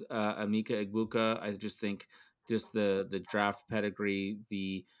mine was Emeka Egbuka. I just think the draft pedigree,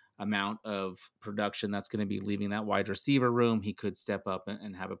 the amount of production that's going to be leaving that wide receiver room, he could step up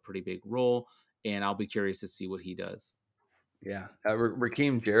and have a pretty big role. And I'll be curious to see what he does. Yeah.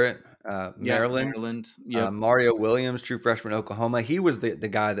 Raheem Jarrett, Maryland. Maryland. Yep. Mario Williams, true freshman, Oklahoma. He was the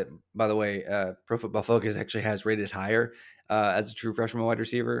guy that, by the way, Pro Football Focus actually has rated higher as a true freshman wide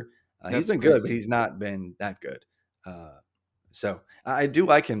receiver. He's been good, but he's not been that good. So I do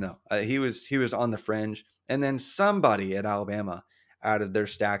like him though. He was on the fringe, and then somebody at Alabama out of their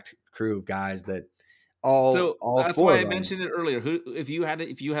stacked crew of guys that all that's four why of I them, mentioned it earlier. If you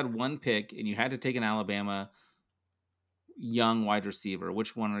had one pick and you had to take an Alabama young wide receiver,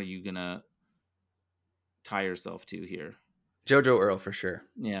 which one are you gonna tie yourself to here? JoJo Earl for sure.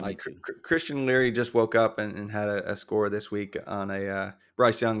 Yeah, me too. Christian Leary just woke up and had a score this week on a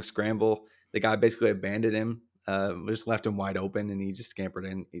Bryce Young scramble. The guy basically abandoned him, just left him wide open, and he just scampered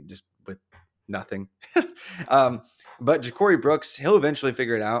in just with nothing. But Ja'Cory Brooks, he'll eventually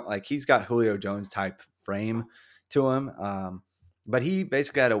figure it out. Like, he's got Julio Jones type frame to him. But he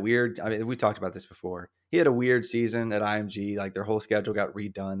basically had we talked about this before. He had a weird season at IMG. Like, their whole schedule got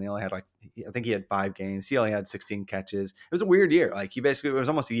redone. They only had I think he had 5 games. He only had 16 catches. It was a weird year. Like, it was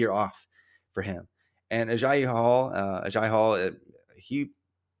almost a year off for him. And Agiye Hall,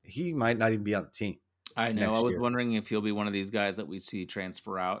 he might not even be on the team. I know. I was wondering if he'll be one of these guys that we see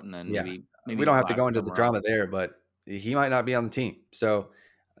transfer out, and then maybe we don't have to go into the drama there, but he might not be on the team. So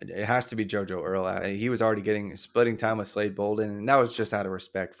it has to be JoJo Earl. He was already splitting time with Slade Bolden, and that was just out of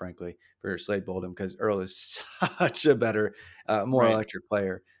respect, frankly, for Slade Bolden, because Earl is such a better, more electric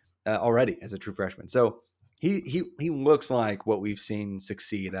player already as a true freshman. So he looks like what we've seen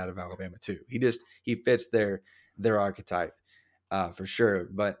succeed out of Alabama too. He fits their archetype for sure.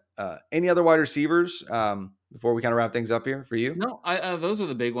 But any other wide receivers before we kind of wrap things up here for you? No, those are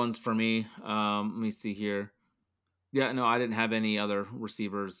the big ones for me. Let me see here. Yeah, no, I didn't have any other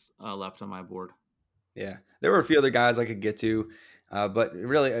receivers left on my board. Yeah, there were a few other guys I could get to, but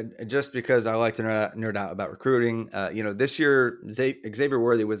really, just because I like to nerd out about recruiting, this year Xavier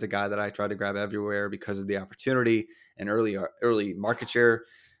Worthy was the guy that I tried to grab everywhere because of the opportunity and early market share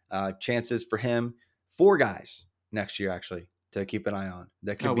chances for him. 4 guys next year, actually, to keep an eye on.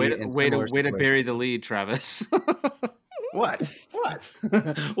 That could be way to bury the lead, Travis. What?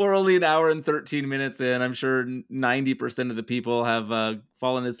 We're only an hour and 13 minutes in. I'm sure 90% of the people have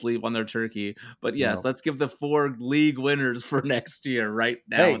fallen asleep on their turkey. But yes, let's give the 4 league winners for next year right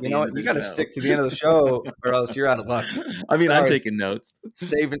now. Hey, you know what? You got to stick to the end of the show, or else you're out of luck. I mean, I'm taking notes.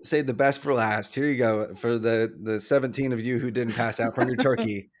 Save the best for last. Here you go for the 17 of you who didn't pass out from your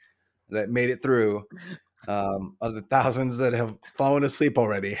turkey that made it through. Of the thousands that have fallen asleep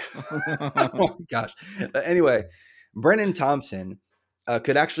already. Oh my gosh. Anyway, Brennan Thompson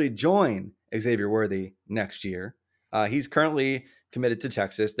could actually join Xavier Worthy next year. He's currently committed to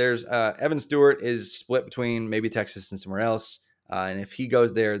Texas. There's Evan Stewart is split between maybe Texas and somewhere else. And if he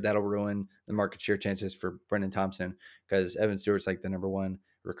goes there, that'll ruin the market share chances for Brennan Thompson, because Evan Stewart's like the number 1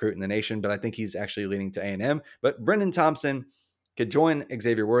 recruit in the nation, but I think he's actually leaning to A&M. But Brennan Thompson could join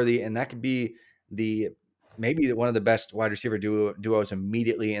Xavier Worthy, and that could be maybe one of the best wide receiver duos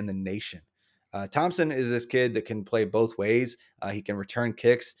immediately in the nation. Thompson is this kid that can play both ways. He can return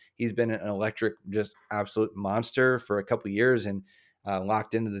kicks. He's been an electric, just absolute monster for a couple of years, and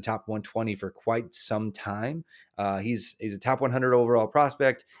locked into the top 120 for quite some time. He's a top 100 overall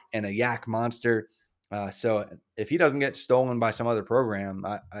prospect and a yak monster. So if he doesn't get stolen by some other program,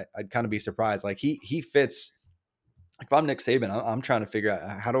 I'd kind of be surprised. Like, he fits. Like, if I'm Nick Saban, I'm trying to figure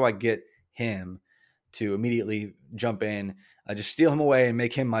out how do I get him to immediately jump in, just steal him away and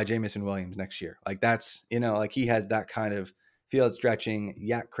make him my Jameson Williams next year. Like, that's, like, he has that kind of field stretching,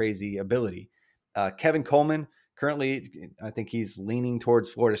 yak crazy ability. Kevin Coleman, currently, I think he's leaning towards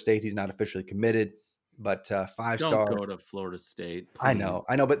Florida State. He's not officially committed, but Don't 5-star. go to Florida State. I Please. know,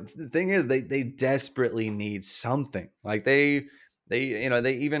 but the thing is, they desperately need something. Like they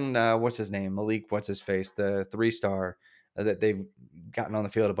even what's his name, Malik, what's his face, the 3-star that they've gotten on the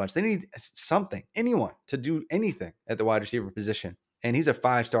field a bunch. They need something, anyone to do anything at the wide receiver position, and he's a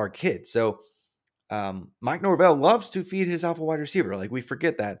 5-star kid. So Mike Norvell loves to feed his alpha wide receiver. Like, we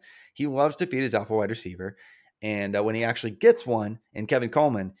forget that he loves to feed his alpha wide receiver, and when he actually gets one, and Kevin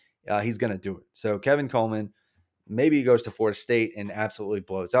Coleman, he's going to do it. So Kevin Coleman. Maybe he goes to Florida State and absolutely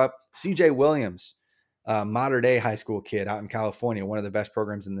blows up. CJ Williams, Mater Dei high school kid out in California, one of the best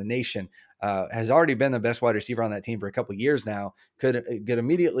programs in the nation, has already been the best wide receiver on that team for a couple of years now. Could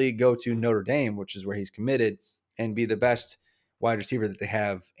immediately go to Notre Dame, which is where he's committed, and be the best wide receiver that they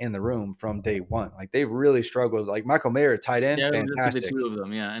have in the room from day one. Like, they've really struggled. Like, Michael Mayer, tight end, Yeah, fantastic. the two of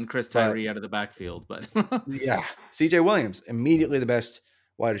them, yeah, and Chris Tyree out of the backfield. But yeah, CJ Williams, immediately the best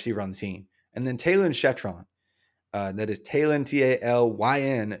wide receiver on the team. And then Talyn Shetron. That is Talyn,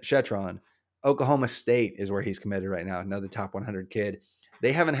 Talyn Shetron. Oklahoma State is where he's committed right now. Another top 100 kid.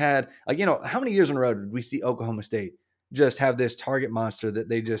 They haven't had, how many years in a row did we see Oklahoma State just have this target monster that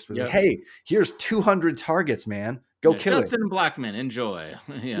they just was like, hey, here's 200 targets, man. Go kill it. Justin Blackman, enjoy.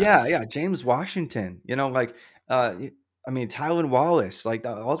 Yeah. James Washington, Tylan Wallace, like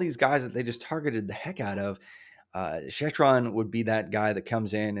all these guys that they just targeted the heck out of. Shetron would be that guy that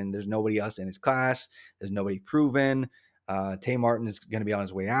comes in and there's nobody else in his class. There's nobody proven. Tay Martin is going to be on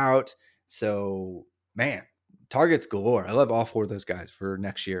his way out. So, man, targets galore. I love all 4 of those guys for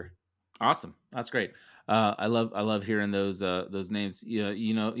next year. Awesome. That's great. I love hearing those names.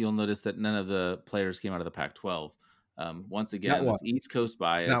 You'll notice that none of the players came out of the Pac-12. Once again, this East Coast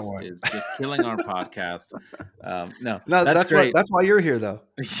bias is just killing our podcast. No, that's great. That's why you're here, though.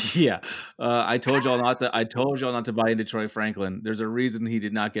 Yeah, I told y'all not to buy into Troy Franklin. There's a reason he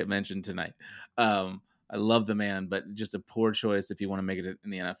did not get mentioned tonight. I love the man, but just a poor choice if you want to make it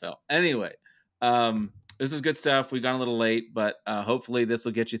in the NFL. Anyway, this is good stuff. We got a little late, but hopefully this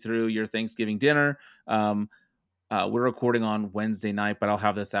will get you through your Thanksgiving dinner. We're recording on Wednesday night, but I'll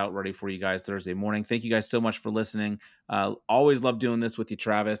have this out ready for you guys Thursday morning. Thank you guys so much for listening. Always love doing this with you,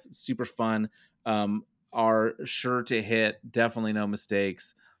 Travis. It's super fun. Are sure to hit. Definitely no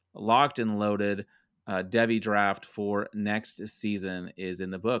mistakes. Locked and loaded. Devy draft for next season is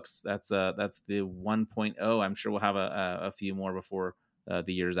in the books. That's the 1.0. I'm sure we'll have a few more before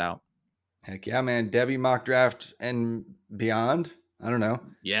the year's out. Heck yeah, man. Devy mock draft and beyond. I don't know.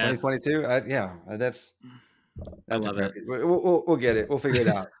 Yes. 2022. That's I love it. We'll get it. We'll figure it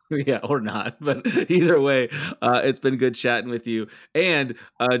out. Yeah, or not. But either way, it's been good chatting with you. And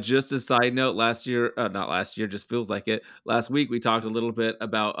just a side note, just feels like it. Last week, we talked a little bit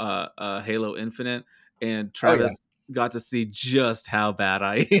about Halo Infinite, and Travis got to see just how bad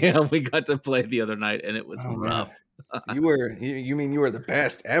I am. We got to play the other night, and it was rough. You mean you were the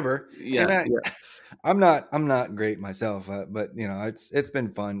best ever? Yeah. I'm not great myself, but it's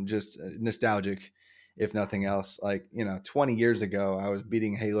been fun, just nostalgic. If nothing else, 20 years ago, I was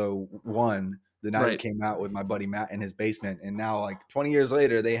beating Halo 1 the night it came out with my buddy Matt in his basement. And now, 20 years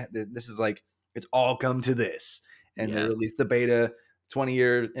later, this is it's all come to this. And they released the beta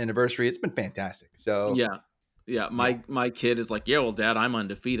 20-year anniversary. It's been fantastic. So, yeah. My kid is like, yeah, well, Dad, I'm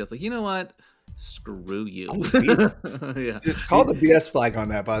undefeated. I was like, you know what? Screw you. Yeah. Just call the BS flag on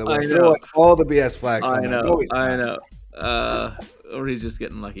that, by the way. I know. All the BS flags. I know. Or he's just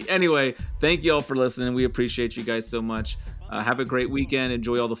getting lucky. Anyway, thank you all for listening. We appreciate you guys so much. Have a great weekend.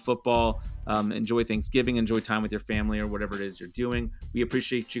 Enjoy all the football. Enjoy Thanksgiving. Enjoy time with your family or whatever it is you're doing. We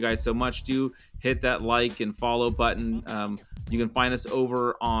appreciate you guys so much. Do hit that like and follow button. You can find us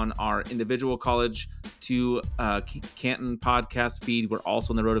over on our individual College to Canton podcast feed. We're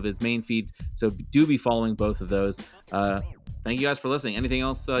also on the RotoViz main feed, so do be following both of those. Thank you guys for listening. Anything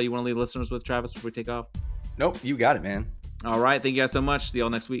else you want to leave listeners with, Travis, before we take off? Nope, you got it, man. All right. Thank you guys so much. See y'all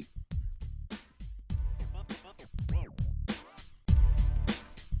next week.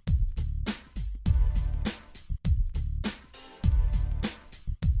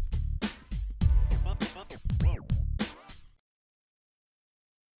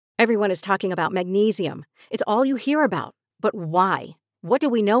 Everyone is talking about magnesium. It's all you hear about. But why? What do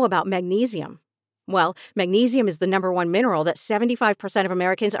we know about magnesium? Well, magnesium is the #1 mineral that 75% of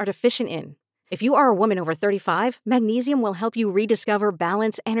Americans are deficient in. If you are a woman over 35, magnesium will help you rediscover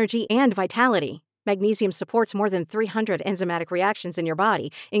balance, energy, and vitality. Magnesium supports more than 300 enzymatic reactions in your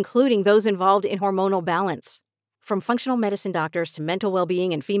body, including those involved in hormonal balance. From functional medicine doctors to mental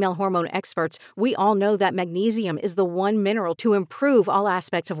well-being and female hormone experts, we all know that magnesium is the one mineral to improve all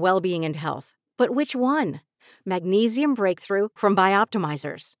aspects of well-being and health. But which one? Magnesium Breakthrough from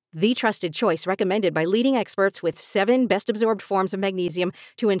Bioptimizers. the trusted choice recommended by leading experts with 7 best-absorbed forms of magnesium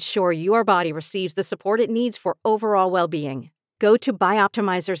to ensure your body receives the support it needs for overall well-being. Go to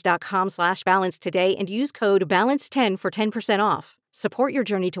bioptimizers.com/balance today and use code BALANCE10 for 10% off. Support your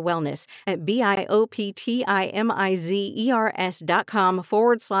journey to wellness at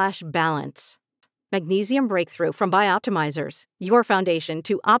bioptimizers.com/balance. Magnesium Breakthrough from Bioptimizers, your foundation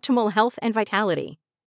to optimal health and vitality.